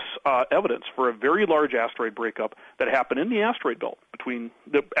across evidence for a very large asteroid breakup that happened in the asteroid belt, between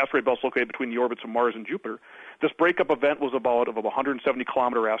the asteroid belts located between the orbits of Mars and Jupiter. This breakup event was about of a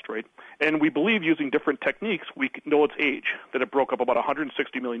 170-kilometer asteroid, and we believe using different techniques we know its age, that it broke up about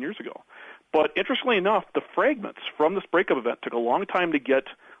 160 million years ago. But interestingly enough, the fragments from this breakup event took a long time to get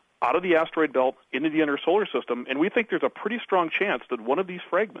out of the asteroid belt into the inner solar system, and we think there's a pretty strong chance that one of these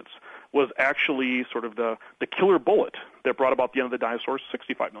fragments was actually sort of the killer bullet that brought about the end of the dinosaurs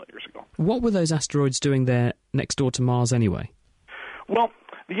 65 million years ago. What were those asteroids doing there next door to Mars anyway? Well,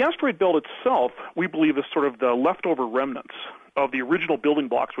 the asteroid belt itself, we believe, is sort of the leftover remnants of the original building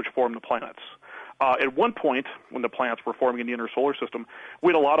blocks which formed the planets. At one point, when the planets were forming in the inner solar system,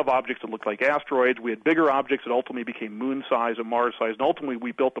 we had a lot of objects that looked like asteroids. We had bigger objects that ultimately became moon-sized and Mars-sized, and ultimately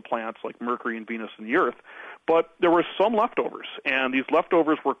we built the planets like Mercury and Venus and the Earth. But there were some leftovers, and these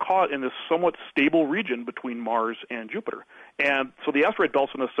leftovers were caught in this somewhat stable region between Mars and Jupiter. And so the asteroid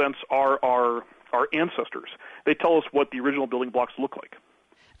belts, in a sense, are our ancestors. They tell us what the original building blocks look like.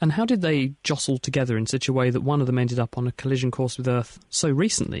 And how did they jostle together in such a way that one of them ended up on a collision course with Earth so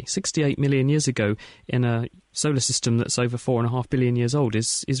recently, 68 million years ago, in a solar system that's over 4.5 billion years old,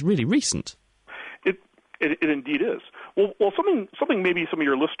 is really recent? It indeed is. Well, something maybe some of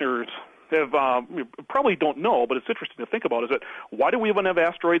your listeners have probably don't know, but it's interesting to think about, is that why do we even have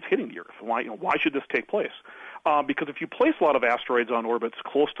asteroids hitting the Earth? Why should this take place? Because if you place a lot of asteroids on orbits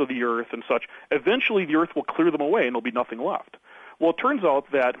close to the Earth and such, eventually the Earth will clear them away and there'll be nothing left. Well, it turns out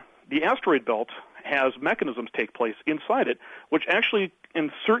that the asteroid belt has mechanisms take place inside it, which actually, in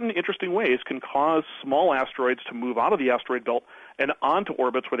certain interesting ways, can cause small asteroids to move out of the asteroid belt and onto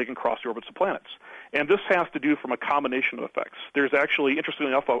orbits where they can cross the orbits of planets. And this has to do from a combination of effects. There's actually,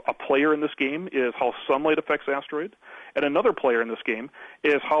 interestingly enough, a player in this game is how sunlight affects asteroids, and another player in this game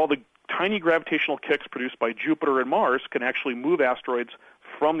is how the tiny gravitational kicks produced by Jupiter and Mars can actually move asteroids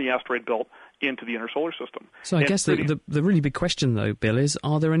from the asteroid belt into the inner solar system. So I guess the really big question, though, Bill, is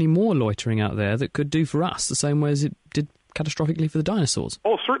are there any more loitering out there that could do for us the same way as it did catastrophically for the dinosaurs?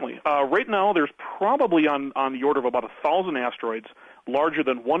 Oh, certainly. Right now, there's probably on the order of about 1,000 asteroids larger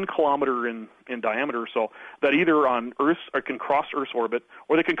than 1 kilometer in diameter or so that either on Earth or can cross Earth's orbit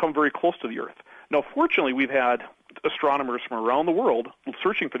or they can come very close to the Earth. Now, fortunately, we've had astronomers from around the world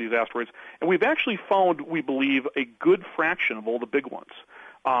searching for these asteroids, and we've actually found, we believe, a good fraction of all the big ones.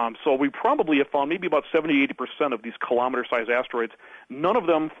 So we probably have found maybe about 70-80% of these kilometer-sized asteroids. None of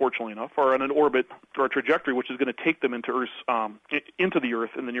them, fortunately enough, are on an orbit or a trajectory which is going to take them into the Earth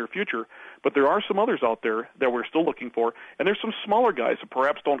in the near future. But there are some others out there that we're still looking for, and there's some smaller guys that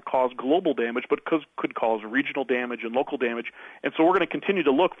perhaps don't cause global damage, but could cause regional damage and local damage. And so we're going to continue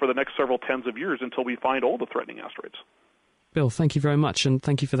to look for the next several tens of years until we find all the threatening asteroids. Bill, thank you very much, and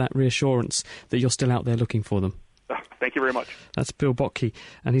thank you for that reassurance that you're still out there looking for them. Thank you very much. That's Bill Botke,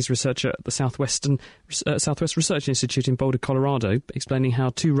 and he's researcher at the Southwest Research Institute in Boulder, Colorado, explaining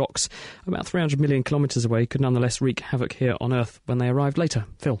how two rocks about 300 million kilometres away could nonetheless wreak havoc here on Earth when they arrived later.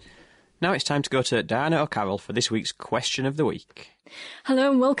 Phil. Now it's time to go to Diana O'Carroll for this week's Question of the Week.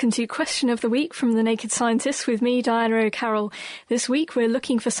 Hello and welcome to Question of the Week from The Naked Scientist with me, Diana O'Carroll. This week we're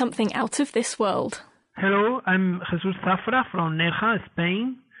looking for something out of this world. Hello, I'm Jesus Zafra from Nerja,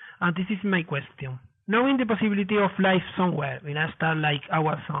 Spain, and this is my question. Knowing the possibility of life somewhere in a star like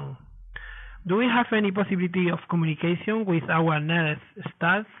our Sun, do we have any possibility of communication with our nearest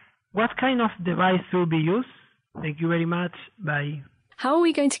stars? What kind of device should be used? Thank you very much. Bye. How are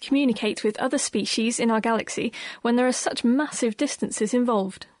we going to communicate with other species in our galaxy when there are such massive distances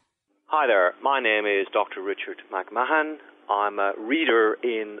involved? Hi there, my name is Dr. Richard McMahon. I'm a reader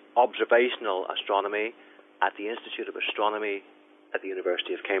in observational astronomy at the Institute of Astronomy at the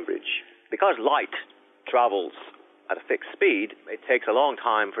University of Cambridge. Because light travels at a fixed speed, it takes a long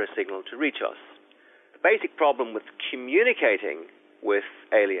time for a signal to reach us. The basic problem with communicating with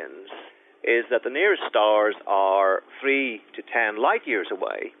aliens is that the nearest stars are 3 to 10 light years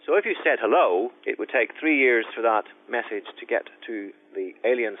away. So if you said hello, it would take 3 years for that message to get to the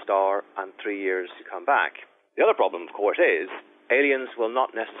alien star and 3 years to come back. The other problem, of course, is aliens will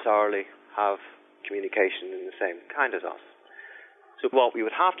not necessarily have communication in the same kind as us. So what we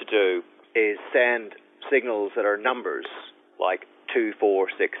would have to do is send signals that are numbers, like 2, 4,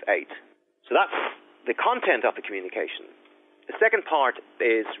 6, 8. So that's the content of the communication. The second part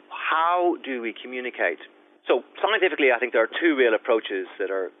is how do we communicate? So scientifically, I think there are two real approaches that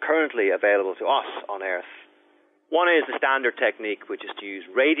are currently available to us on Earth. One is the standard technique, which is to use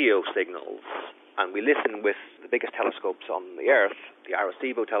radio signals, and we listen with the biggest telescopes on the Earth. The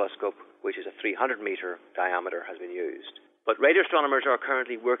Arecibo telescope, which is a 300-meter diameter, has been used. But radio astronomers are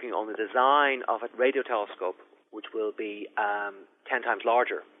currently working on the design of a radio telescope which will be 10 times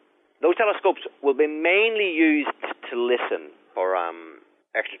larger. Those telescopes will be mainly used to listen for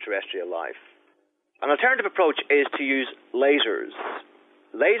extraterrestrial life. An alternative approach is to use lasers.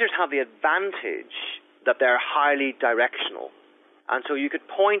 Lasers have the advantage that they're highly directional. And so you could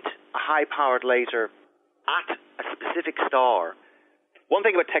point a high-powered laser at a specific star. One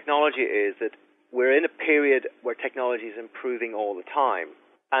thing about technology is that we're in a period where technology is improving all the time.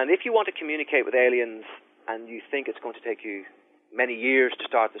 And if you want to communicate with aliens and you think it's going to take you many years to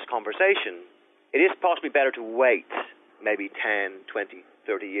start this conversation, it is possibly better to wait maybe 10, 20,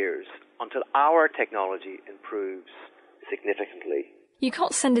 30 years until our technology improves significantly. You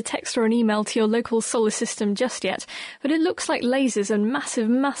can't send a text or an email to your local solar system just yet, but it looks like lasers and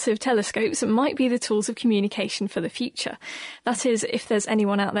massive telescopes might be the tools of communication for the future. That is, if there's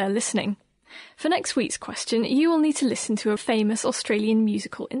anyone out there listening. For next week's question, you will need to listen to a famous Australian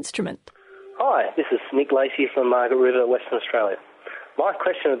musical instrument. Hi, this is Nick Lacey from Margaret River, Western Australia. My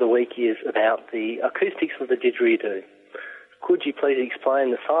question of the week is about the acoustics of the didgeridoo. Could you please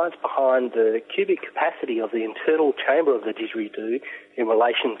explain the science behind the cubic capacity of the internal chamber of the didgeridoo in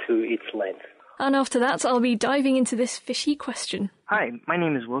relation to its length? And after that, I'll be diving into this fishy question. Hi, my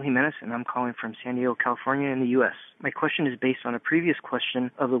name is Will Jimenez, and I'm calling from San Diego, California in the U.S. My question is based on a previous question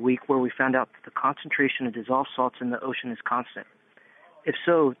of the week where we found out that the concentration of dissolved salts in the ocean is constant. If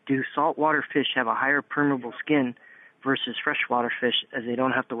so, do saltwater fish have a higher permeable skin versus freshwater fish, as they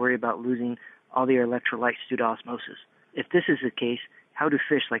don't have to worry about losing all their electrolytes due to osmosis? If this is the case, how do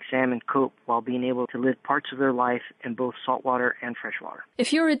fish like salmon cope while being able to live parts of their life in both saltwater and freshwater?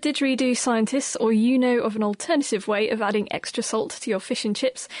 If you're a didgeridoo scientist or you know of an alternative way of adding extra salt to your fish and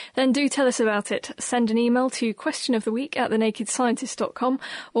chips, then do tell us about it. Send an email to questionoftheweek@thenakedscientist.com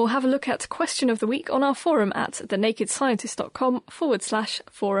or have a look at Question of the Week on our forum at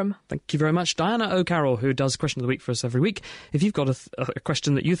thenakedscientist.com/forum. Thank you very much, Diana O'Carroll, who does Question of the Week for us every week. If you've got a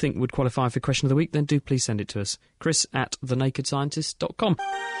question that you think would qualify for Question of the Week, then do please send it to us. Chris at thenakedscientist.com.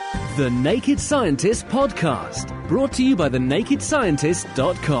 The Naked Scientist Podcast, brought to you by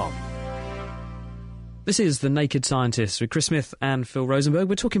thenakedscientist.com. This is The Naked Scientist with Chris Smith and Phil Rosenberg.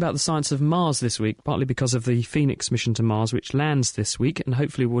 We're talking about the science of Mars this week, partly because of the Phoenix mission to Mars, which lands this week, and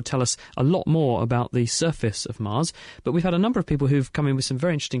hopefully will tell us a lot more about the surface of Mars. But we've had a number of people who've come in with some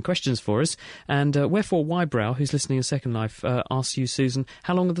very interesting questions for us, and Wherefore Wybrow, who's listening in Second Life, asks you, Susan,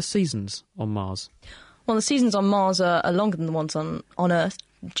 how long are the seasons on Mars? Well, the seasons on Mars are longer than the ones on Earth,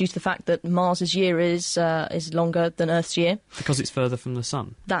 due to the fact that Mars's year is longer than Earth's year. Because it's further from the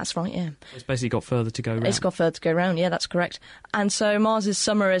sun? That's right, yeah. It's basically got further to go round. It's got further to go round, yeah, that's correct. And so Mars's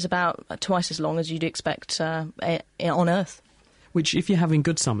summer is about twice as long as you'd expect on Earth. Which, if you're having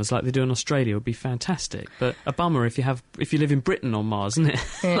good summers like they do in Australia, would be fantastic. But a bummer if you live in Britain on Mars, isn't it?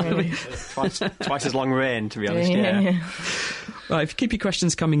 Yeah. twice as long rain, to be honest. Yeah. Right, if you keep your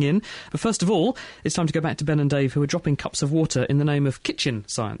questions coming in. But first of all, it's time to go back to Ben and Dave, who are dropping cups of water in the name of kitchen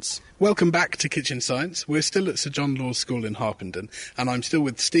science. Welcome back to Kitchen Science. We're still at Sir John Law's School in Harpenden, and I'm still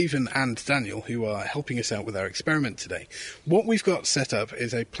with Stephen and Daniel, who are helping us out with our experiment today. What we've got set up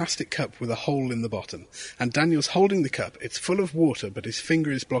is a plastic cup with a hole in the bottom, and Daniel's holding the cup. It's full of water, but his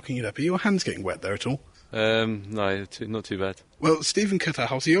finger is blocking it up. Are your hands getting wet there at all? No, not too bad. Well, Stephen cut a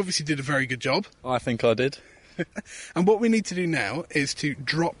hole, so you obviously did a very good job. I think I did. And what we need to do now is to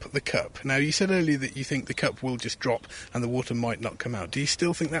drop the cup. Now, you said earlier that you think the cup will just drop and the water might not come out. Do you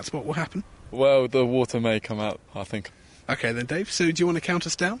still think that's what will happen? Well, the water may come out, I think. OK then, Dave, so do you want to count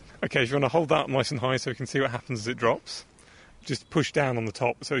us down? OK, if you want to hold that nice and high so we can see what happens as it drops, just push down on the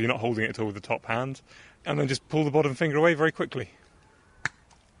top so you're not holding it at all with the top hand, and then just pull the bottom finger away very quickly.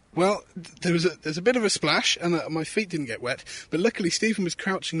 Well, there's a bit of a splash, and my feet didn't get wet, but luckily Stephen was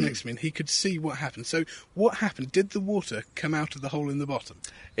crouching next to me and he could see what happened. So what happened? Did the water come out of the hole in the bottom?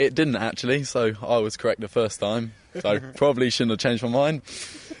 It didn't, actually, so I was correct the first time, so probably shouldn't have changed my mind.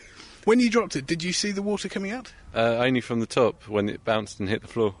 When you dropped it, did you see the water coming out? Only from the top, when it bounced and hit the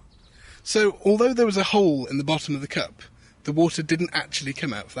floor. So, although there was a hole in the bottom of the cup, the water didn't actually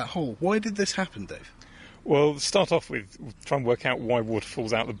come out of that hole. Why did this happen, Dave? Well, start off with try and work out why water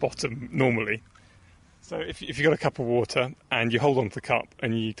falls out the bottom normally. So if you've got a cup of water and you hold on to the cup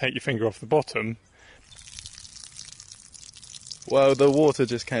and you take your finger off the bottom, Well, the water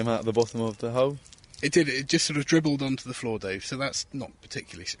just came out of the bottom of the hole. It did. It just sort of dribbled onto the floor, Dave, so that's not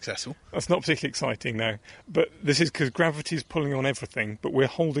particularly successful. That's not particularly exciting, no. But this is because gravity's pulling on everything, but we're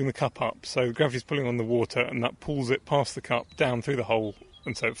holding the cup up. So gravity's pulling on the water, and that pulls it past the cup, down through the hole,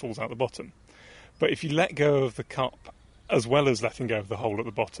 and so it falls out the bottom. But if you let go of the cup, as well as letting go of the hole at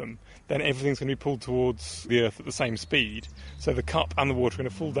the bottom, then everything's going to be pulled towards the Earth at the same speed. So the cup and the water are going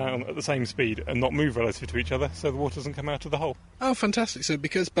to fall down at the same speed and not move relative to each other, so the water doesn't come out of the hole. Oh, fantastic. So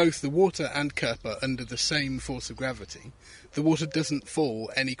because both the water and cup are under the same force of gravity, the water doesn't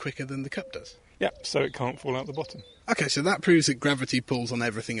fall any quicker than the cup does? Yeah, so it can't fall out the bottom. OK, so that proves that gravity pulls on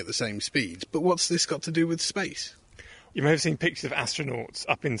everything at the same speed. But what's this got to do with space? You may have seen pictures of astronauts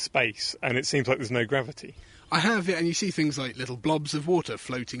up in space, and it seems like there's no gravity. I have, and you see things like little blobs of water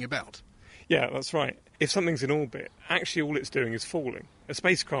floating about. Yeah, that's right. If something's in orbit, actually all it's doing is falling. A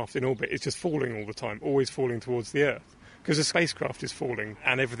spacecraft in orbit is just falling all the time, always falling towards the Earth. Because a spacecraft is falling,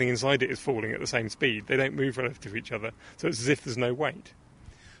 and everything inside it is falling at the same speed. They don't move relative to each other, so it's as if there's no weight.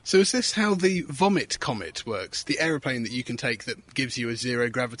 So is this how the Vomit Comet works, the aeroplane that you can take that gives you a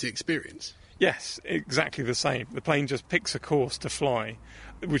zero-gravity experience? Yes, exactly the same. The plane just picks a course to fly,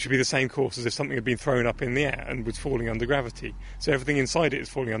 which would be the same course as if something had been thrown up in the air and was falling under gravity. So everything inside it is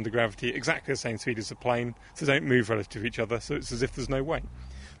falling under gravity, exactly the same speed as the plane, so they don't move relative to each other, so it's as if there's no weight.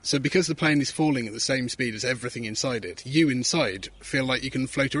 So because the plane is falling at the same speed as everything inside it, you inside feel like you can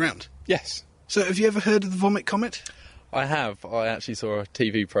float around? Yes. So have you ever heard of the Vomit Comet? I have. I actually saw a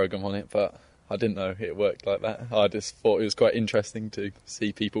TV programme on it, but I didn't know it worked like that. I just thought it was quite interesting to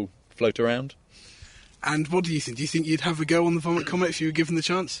see people float around. And what do you think? Do you think you'd have a go on the Vomit Comet if you were given the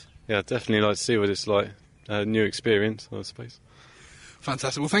chance? Yeah, I'd definitely like to see what it's like. A new experience, I suppose.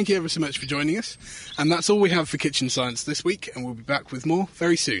 Fantastic. Well, thank you ever so much for joining us. And that's all we have for Kitchen Science this week, and we'll be back with more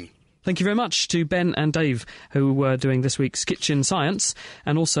very soon. Thank you very much to Ben and Dave, who were doing this week's Kitchen Science,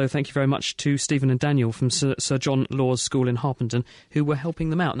 and also thank you very much to Stephen and Daniel from Sir John Law's School in Harpenden, who were helping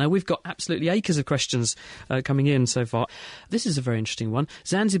them out. Now, we've got absolutely acres of questions coming in so far. This is a very interesting one.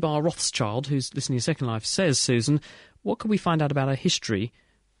 Zanzibar Rothschild, who's listening to Second Life, says, Susan, what can we find out about our history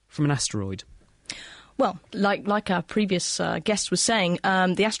from an asteroid? Well, like our previous guest was saying,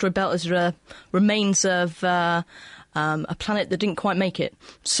 the asteroid belt is remains of a planet that didn't quite make it.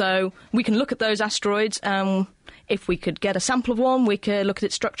 So we can look at those asteroids. If we could get a sample of one, we could look at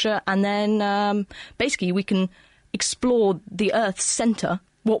its structure, and then basically we can explore the Earth's centre,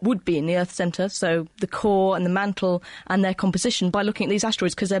 what would be in the Earth's centre, so the core and the mantle and their composition, by looking at these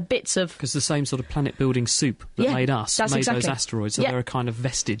asteroids, because they're bits of... Because the same sort of planet-building soup that made us made exactly those asteroids, so they're a kind of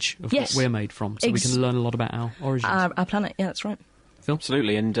vestige of what we're made from, so we can learn a lot about our origins. Our planet, yeah, that's right. Phil?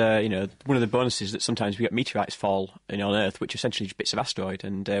 Absolutely, and one of the bonuses is that sometimes we get meteorites fall on Earth, which are essentially just bits of asteroid,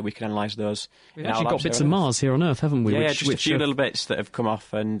 and we can analyse those. We've actually got bits of Mars here on Earth, haven't we? Yeah, just a few little bits that have come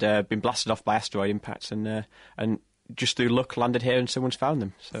off and been blasted off by asteroid impacts, and just through luck landed here and someone's found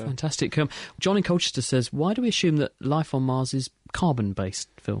them. So. Fantastic. John in Colchester says, why do we assume that life on Mars is carbon-based,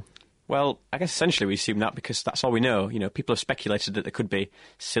 Phil? Well, I guess essentially we assume that because that's all we know. You know, people have speculated that there could be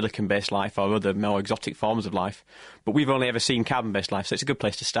silicon-based life or other more exotic forms of life, but we've only ever seen carbon-based life, so it's a good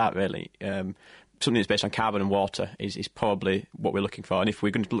place to start, really. Something that's based on carbon and water is probably what we're looking for, and if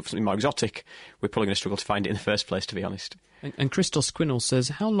we're going to look for something more exotic, we're probably going to struggle to find it in the first place, to be honest. And Christos Quinnell says,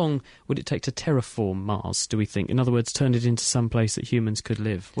 how long would it take to terraform Mars, do we think? In other words, turn it into some place that humans could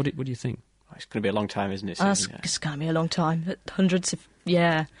live. What do you think? It's going to be a long time, isn't it? It's going to be a long time. Hundreds of...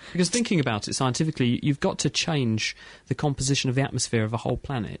 Yeah. Because thinking about it scientifically, you've got to change the composition of the atmosphere of a whole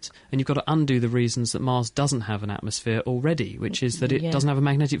planet, and you've got to undo the reasons that Mars doesn't have an atmosphere already, which is that it doesn't have a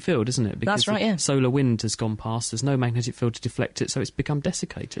magnetic field, isn't it? Because that's right, yeah. Solar wind has gone past, there's no magnetic field to deflect it, so it's become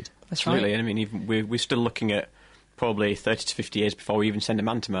desiccated. That's Absolutely. right. And I mean, we're still looking at probably 30 to 50 years before we even send a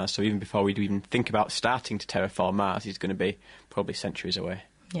man to Mars, so even before we even think about starting to terraform Mars, it's going to be probably centuries away.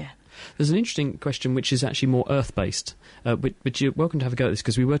 Yeah. There's an interesting question which is actually more Earth-based, but you're welcome to have a go at this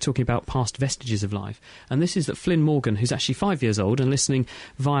because we were talking about past vestiges of life, and this is that Flynn Morgan, who's actually 5 years old and listening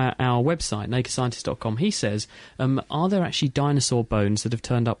via our website, nakedscientist.com, he says, are there actually dinosaur bones that have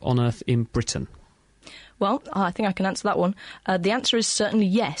turned up on Earth in Britain? Well, I think I can answer that one. The answer is certainly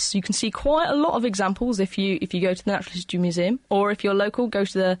yes. You can see quite a lot of examples if you go to the Natural History Museum, or if you're local, go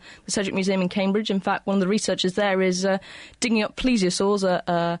to the Sedgwick Museum in Cambridge. In fact, one of the researchers there is digging up plesiosaurs,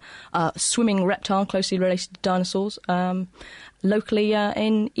 a swimming reptile closely related to dinosaurs, locally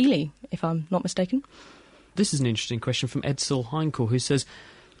in Ely, if I'm not mistaken. This is an interesting question from Edsel Heinkel, who says,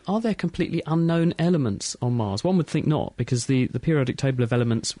 are there completely unknown elements on Mars? One would think not, because the periodic table of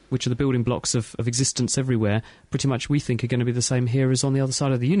elements, which are the building blocks of existence everywhere, pretty much we think are going to be the same here as on the other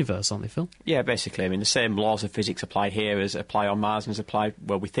side of the universe, aren't they, Phil? Yeah, basically. I mean, the same laws of physics apply here as apply on Mars and as apply,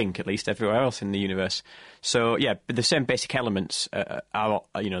 well, we think, at least everywhere else in the universe. So, yeah, the same basic elements are,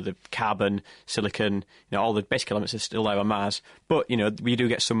 the carbon, silicon, all the basic elements are still there on Mars. But, we do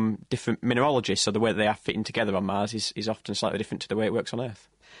get some different mineralogy, so the way that they are fitting together on Mars is often slightly different to the way it works on Earth.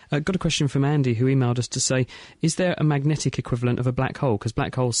 Got a question from Andy, who emailed us to say, is there a magnetic equivalent of a black hole? Because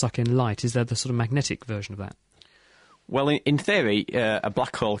black holes suck in light. Is there the sort of magnetic version of that? Well, in theory, a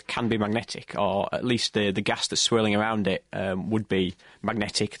black hole can be magnetic, or at least the gas that's swirling around it would be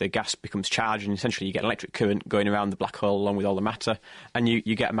magnetic. The gas becomes charged, and essentially you get an electric current going around the black hole along with all the matter, and you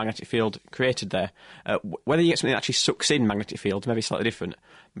get a magnetic field created there. Whether you get something that actually sucks in magnetic field may be slightly different.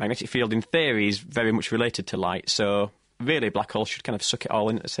 Magnetic field, in theory, is very much related to light, so really a black hole should kind of suck it all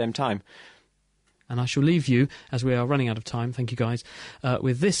in at the same time. And I shall leave you, as we are running out of time, thank you guys,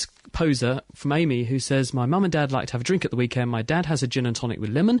 with this poser from Amy, who says, my mum and dad like to have a drink at the weekend. My dad has a gin and tonic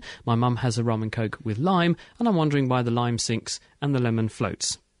with lemon, my mum has a rum and coke with lime, and I'm wondering why the lime sinks and the lemon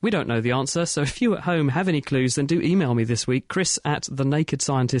floats. We don't know the answer, so if you at home have any clues, then do email me this week,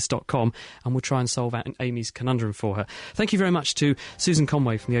 chris@thenakedscientist.com, and we'll try and solve out Amy's conundrum for her. Thank you very much to Susan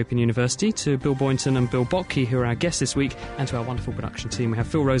Conway from the Open University, to Bill Boynton and Bill Botke, who are our guests this week, and to our wonderful production team. We have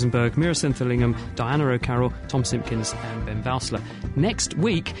Phil Rosenberg, Mira Sinthalingham, Diana O'Carroll, Tom Simpkins and Ben Valsler. Next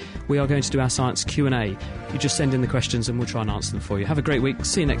week, we are going to do our science Q&A. You just send in the questions and we'll try and answer them for you. Have a great week.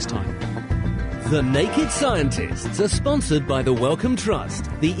 See you next time. The Naked Scientists are sponsored by the Wellcome Trust,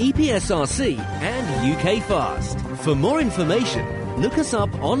 the EPSRC and UK Fast. For more information, look us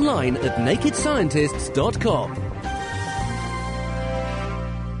up online at nakedscientists.com.